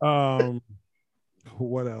that.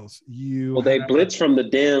 What else? They blitz from the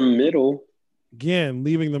damn middle again,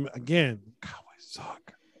 leaving them again. Cowboys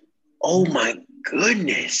suck. Oh my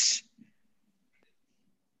goodness.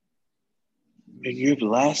 Your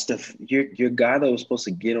guy that was supposed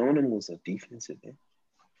to get on him was a defensive end.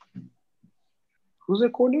 Who's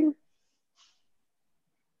that coordinator?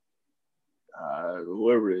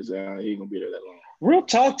 Whoever it is, he ain't gonna be there that long. Real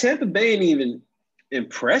talk, Tampa Bay ain't even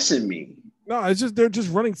impressing me. No, it's just they're just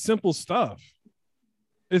running simple stuff.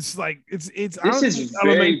 It's like it's. This is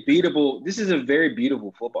very beatable. This is a very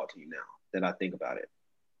beatable football team now that I think about it.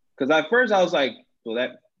 Because at first I was like, well,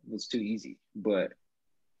 that was too easy, but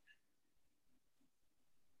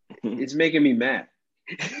it's making me mad.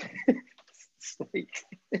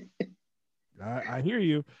 I hear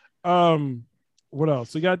you. What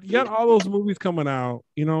else? So you got all those movies coming out.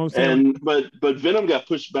 You know what I'm saying? But Venom got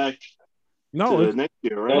pushed back. To next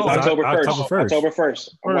year, right? No, October 1st.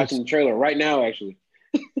 I'm watching the trailer right now, actually.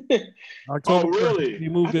 October really? 1st, he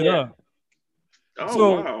moved it up.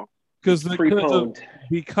 Oh, wow.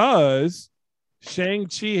 Because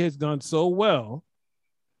Shang-Chi has done so well.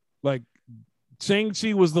 Like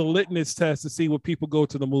Shang-Chi was the litmus test to see what people go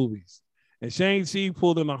to the movies. And Shang-Chi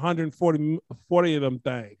pulled in 140 of them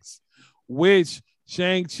things, which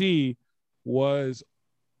Shang-Chi was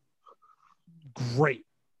great.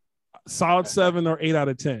 Solid 7 or 8 out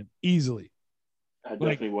of 10, easily. I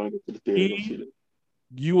definitely want to go to the theater to see that.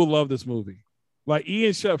 You will love this movie. Like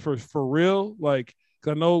Ian Shep for real. Like,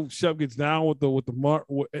 cause I know Shep gets down with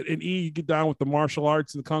and E get down with the martial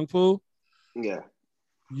arts and the kung fu. Yeah.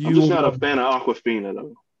 I'm just not a fan of Awkwafina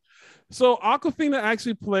though. So Awkwafina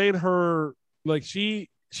actually played her like she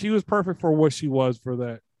was perfect for what she was for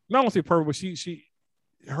that. Not only perfect,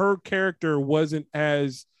 but her character wasn't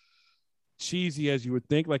as cheesy as you would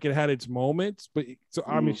think. Like it had its moments, but so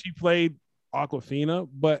I mean, she played Awkwafina,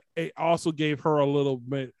 but it also gave her a little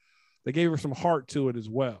bit. They gave her some heart to it as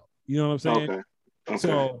well. You know what I'm saying? Okay.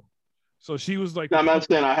 So she was like. Now, I'm not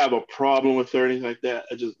saying I have a problem with her or anything like that.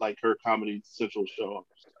 I just like her Comedy Central show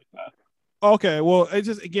like that. Okay, well, it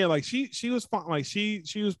just again like she was fine. Like she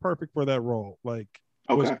was perfect for that role. Like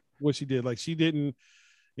what she did. Like she didn't,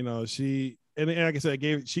 she and like I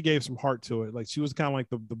said, she gave some heart to it. Like she was kind of like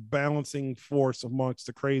the balancing force amongst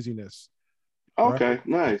the craziness. Okay,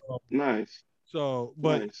 right? nice. So,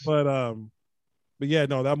 but yeah,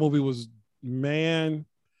 no, that movie was and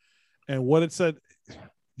what it said.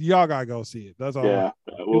 Y'all gotta go see it. That's all. Yeah,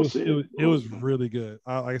 we'll see it. It was really good.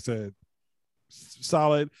 Like I said,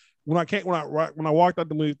 solid. When I walked out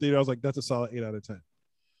the movie theater, I was like, that's a solid 8 out of 10.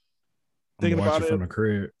 Thinking about it from the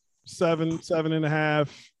crib. 7.5.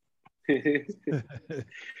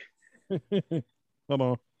 Hold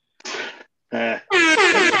on.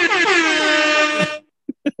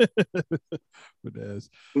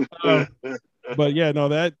 But yeah,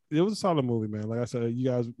 no, it was a solid movie, man. Like I said, you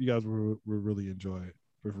guys will really enjoy it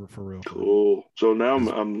for real. Cool. So now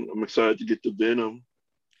I'm excited to get to Venom.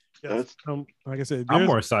 Yes. Like I said, I'm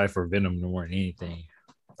more excited for Venom than more than anything.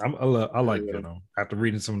 I like Venom after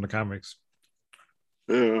reading some of the comics.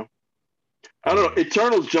 Yeah. I don't know.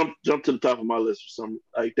 Eternals jumped to the top of my list for some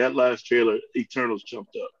like that last trailer. Eternals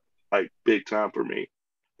jumped up like big time for me.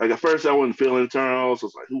 Like at first I wasn't feeling Eternals. I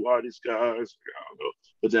was like, who are these guys? I don't know.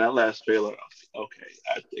 But then that last trailer, I was like, okay,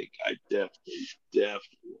 I think I definitely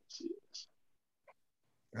want to see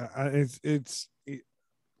this. It's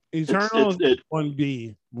Eternals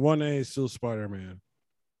 1B, 1A is still Spider-Man.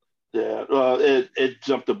 Yeah, it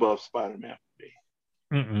jumped above Spider-Man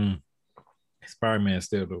for me. Spider-Man is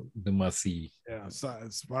still the must see. Yeah,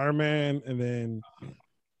 Spider-Man and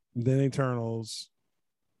then Eternals.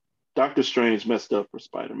 Doctor Strange messed up for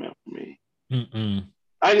Spider-Man for me.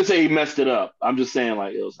 I can say he messed it up. I'm just saying,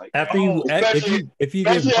 like it was like after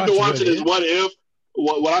especially after watching his What If,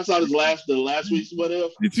 what I saw the last week's What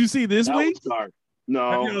If. Did you see this week?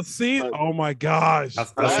 No. Have you seen? Oh my gosh!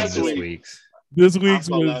 Last week's. This week's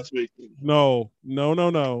was last week. No.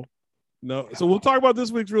 So we'll talk about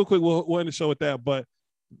this week's real quick. We'll end the show with that. But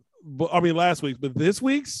I mean last week's, but this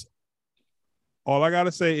week's, all I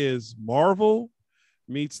gotta say is Marvel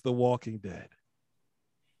meets The Walking Dead.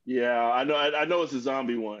 Yeah, I know it's a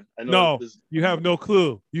zombie one. You have no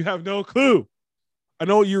clue. I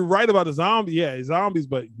know you're right about the zombie. Yeah, zombies,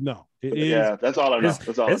 but no, it is. Yeah, that's all I know.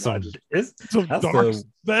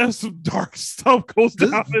 That's some dark stuff goes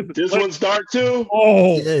down. This one's dark too.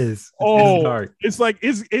 Oh, it is. It's dark. It's like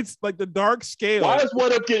the dark scale. Why is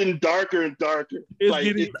What Up getting darker and darker?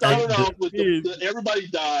 It started off with everybody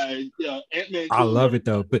died. Yeah, Ant-Man. I love it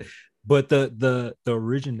though, but the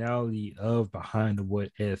originality of behind the What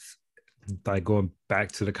If, like going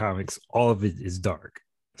back to the comics, all of it is dark.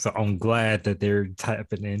 So I'm glad that they're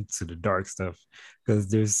tapping into the dark stuff because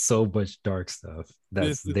there's so much dark stuff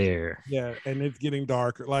that's there. Yeah, and it's getting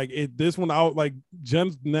darker. Like this one out, like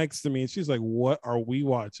Jen's next to me and she's like, "What are we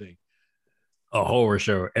watching?" A horror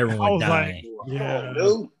show. Everyone dying. Like, yeah.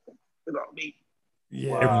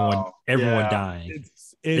 Yeah. Everyone dying.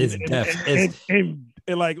 It's death. And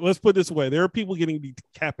like, let's put it this way: there are people getting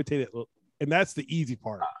decapitated, and that's the easy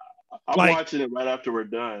part. I'm watching it right after we're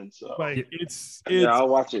done. So like it's I'll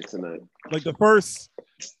watch it tonight. Like the first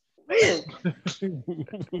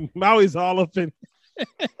Maui's all up in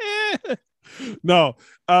no,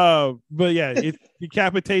 but yeah, it's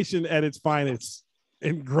decapitation at its finest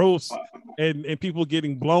and gross and people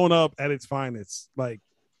getting blown up at its finest, like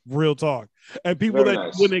real talk. And people Very that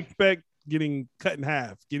nice. wouldn't expect getting cut in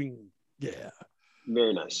half,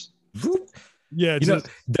 Very nice. Yeah,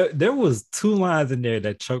 there was 2 lines in there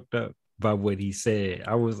that choked up by what he said.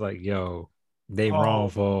 I was like, "Yo, they wrong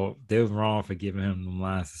for giving him the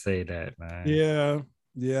lines to say that, man." Yeah,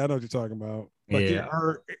 I know what you're talking about. Like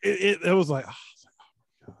it was like, oh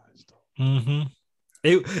my gosh.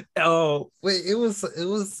 It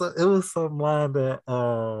was some line that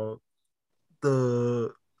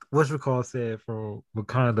the whatchamacallit said from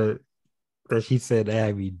Wakanda that she said that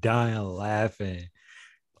had me dying laughing.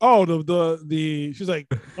 Oh, the she's like,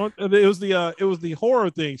 it was the horror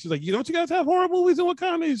thing. She's like, you don't you guys have horror movies in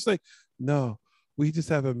Wakanda? She's like, no, we just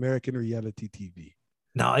have American reality TV.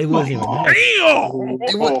 No, it wasn't even that. Damn!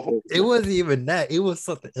 It wasn't even that. It was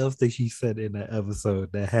something else that she said in that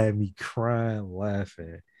episode that had me crying,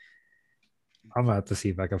 laughing. I'm about to see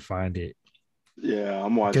if I can find it. Yeah,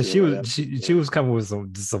 I'm watching. Because she was coming with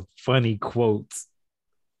some funny quotes.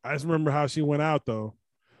 I just remember how she went out though.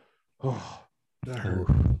 Oh, that hurt.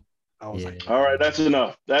 I was like, all right, that's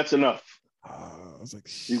enough. That's enough. I was like,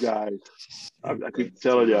 you guys, I keep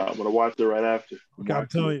telling y'all, I'm gonna watch it right after. I'm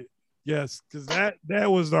telling you, yes, because that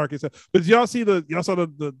was dark as hell. But y'all saw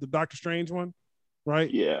the Doctor Strange one, right?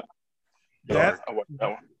 Yeah, I watched that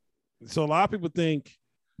one. So a lot of people think,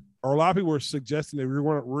 or a lot of people are suggesting that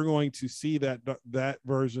we're going to see that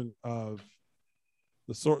version of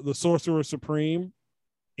the Sorcerer Supreme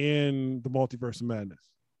in the Multiverse of Madness.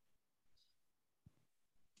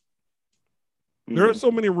 There are so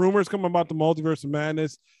many rumors coming about the Multiverse of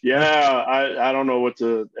Madness. Yeah, I don't know what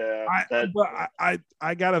to.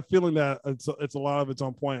 I got a feeling that it's a lot of it's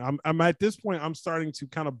on point. I'm at this point. I'm starting to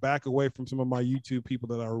kind of back away from some of my YouTube people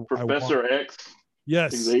that are Professor X.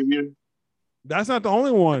 Yes, Xavier. That's not the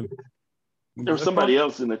only one. There was somebody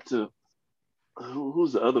else in it too.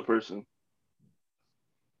 Who's the other person?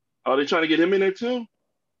 Are they trying to get him in there too?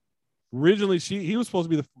 Originally, he was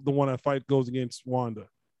supposed to be the one that goes against Wanda.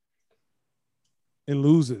 And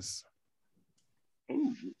loses.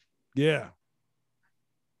 Ooh. Yeah.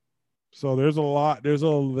 So there's a lot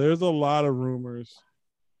of rumors.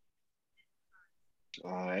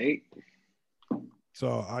 All right.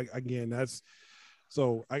 So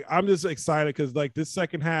I'm just excited because like this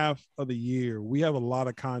second half of the year, we have a lot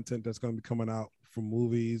of content that's going to be coming out from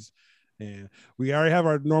movies, and we already have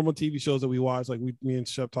our normal TV shows that we watch. Like me and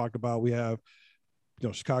Shep talked about. We have,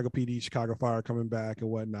 Chicago PD, Chicago Fire coming back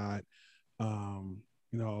and whatnot.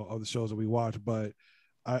 Of the shows that we watch, but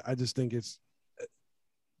I just think it's,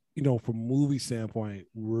 from movie standpoint,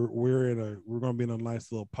 we're going to be in a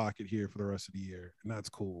nice little pocket here for the rest of the year, and that's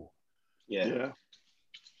cool. Yeah.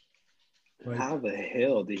 Like, how the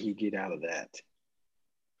hell did he get out of that?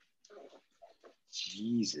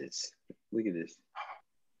 Jesus, look at this.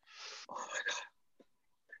 Oh my God.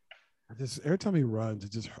 Every time he runs,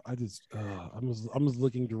 I'm just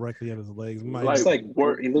looking directly at his legs. He looks like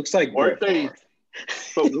weren't they?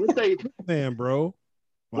 But weren't they? Man, bro,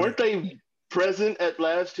 weren't they present at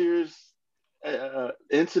last year's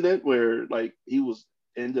incident where like he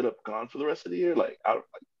ended up gone for the rest of the year? Mike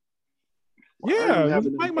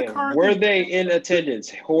McCarthy. Were they in attendance?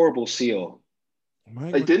 Horrible seal.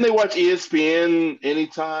 Didn't they watch ESPN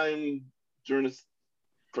anytime during the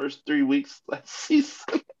first 3 weeks last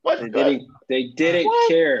season? They didn't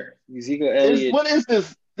care. Ezekiel Elliott. What is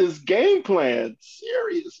this game plan?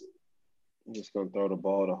 Seriously. I'm just gonna throw the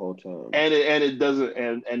ball the whole time. And it doesn't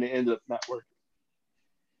and it ended up not working.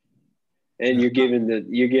 And you're giving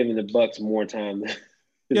the Bucks more time to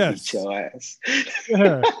beat your ass.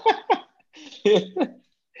 Yeah.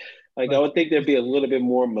 I would think they'd be a little bit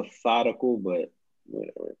more methodical, but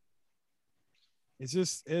whatever.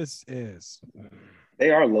 It's they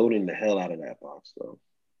are loading the hell out of that box though.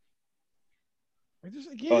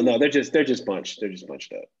 Oh no, they're just bunched. They're just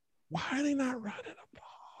bunched up. Why are they not running a ball?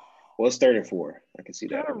 Well, it's 3rd and 4. I can see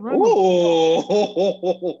that. Oh,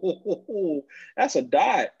 that's a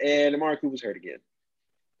dot. And Amari Cooper's hurt again.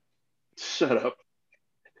 Shut up.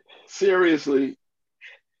 Seriously.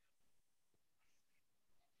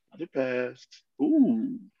 They passed.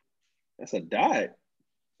 Ooh. That's a dot.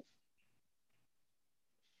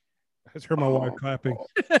 I just heard my wife clapping.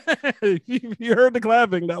 You heard the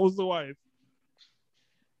clapping. That was the wife.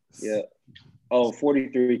 Yeah. Oh,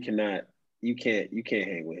 43 cannot. You can't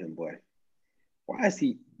hang with him, boy. Why is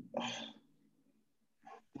he? Oh.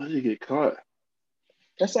 Why did he get caught?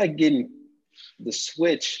 That's like getting the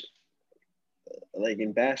switch, like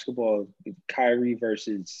in basketball, Kyrie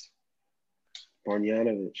versus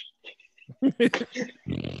Barjanovic.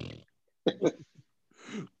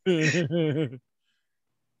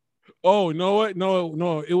 Oh, no, what?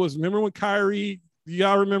 No. It was, remember when Kyrie,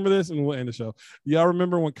 y'all remember this? And we'll end the show. Y'all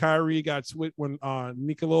remember when Kyrie got switched, when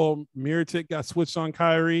Nikola Mirotic got switched on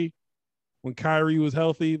Kyrie, when Kyrie was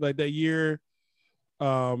healthy, like that year,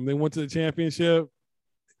 they went to the championship.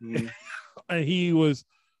 And he was,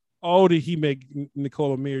 did he make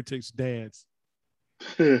Nikola Mirotic's dance?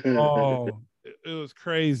 Oh, it was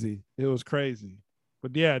crazy. It was crazy.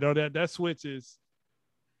 But yeah, no, that switch is,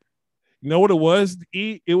 you know what it was?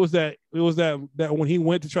 It was that when he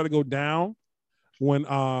went to try to go down, when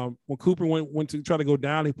Cooper went to try to go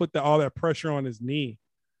down, he put all that pressure on his knee.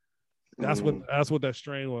 That's what that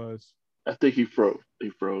strain was. I think he froze.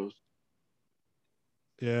 He froze.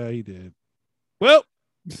 Yeah, he did. Well,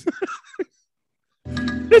 hit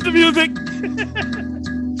the music.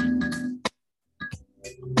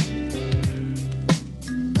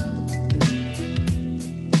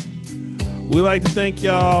 We like to thank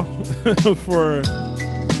y'all for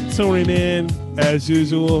tuning in as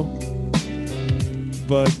usual.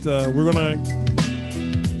 But we're gonna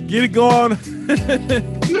get it going.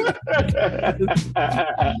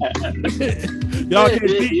 Y'all can't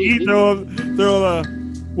eat throw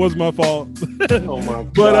was my fault. Oh my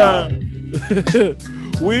God. But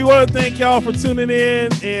we want to thank y'all for tuning in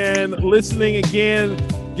and listening again.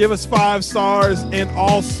 Give us 5 stars and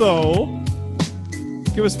also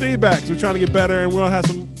give us feedback. So we're trying to get better, and we're gonna have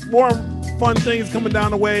some more fun things coming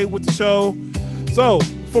down the way with the show. So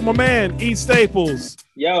for my man E Staples,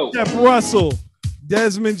 Jeff Russell,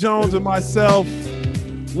 Desmond Jones, and myself,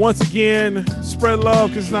 once again, spread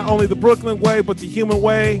love, because it's not only the Brooklyn way but the human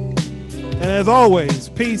way. And as always,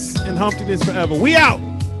 peace and Humptiness forever. We out.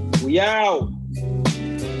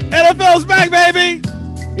 NFL's back, baby.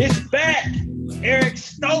 It's back. Eric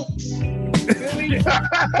Stokes.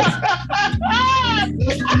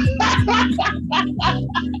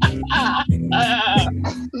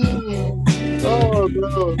 Oh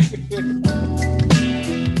no.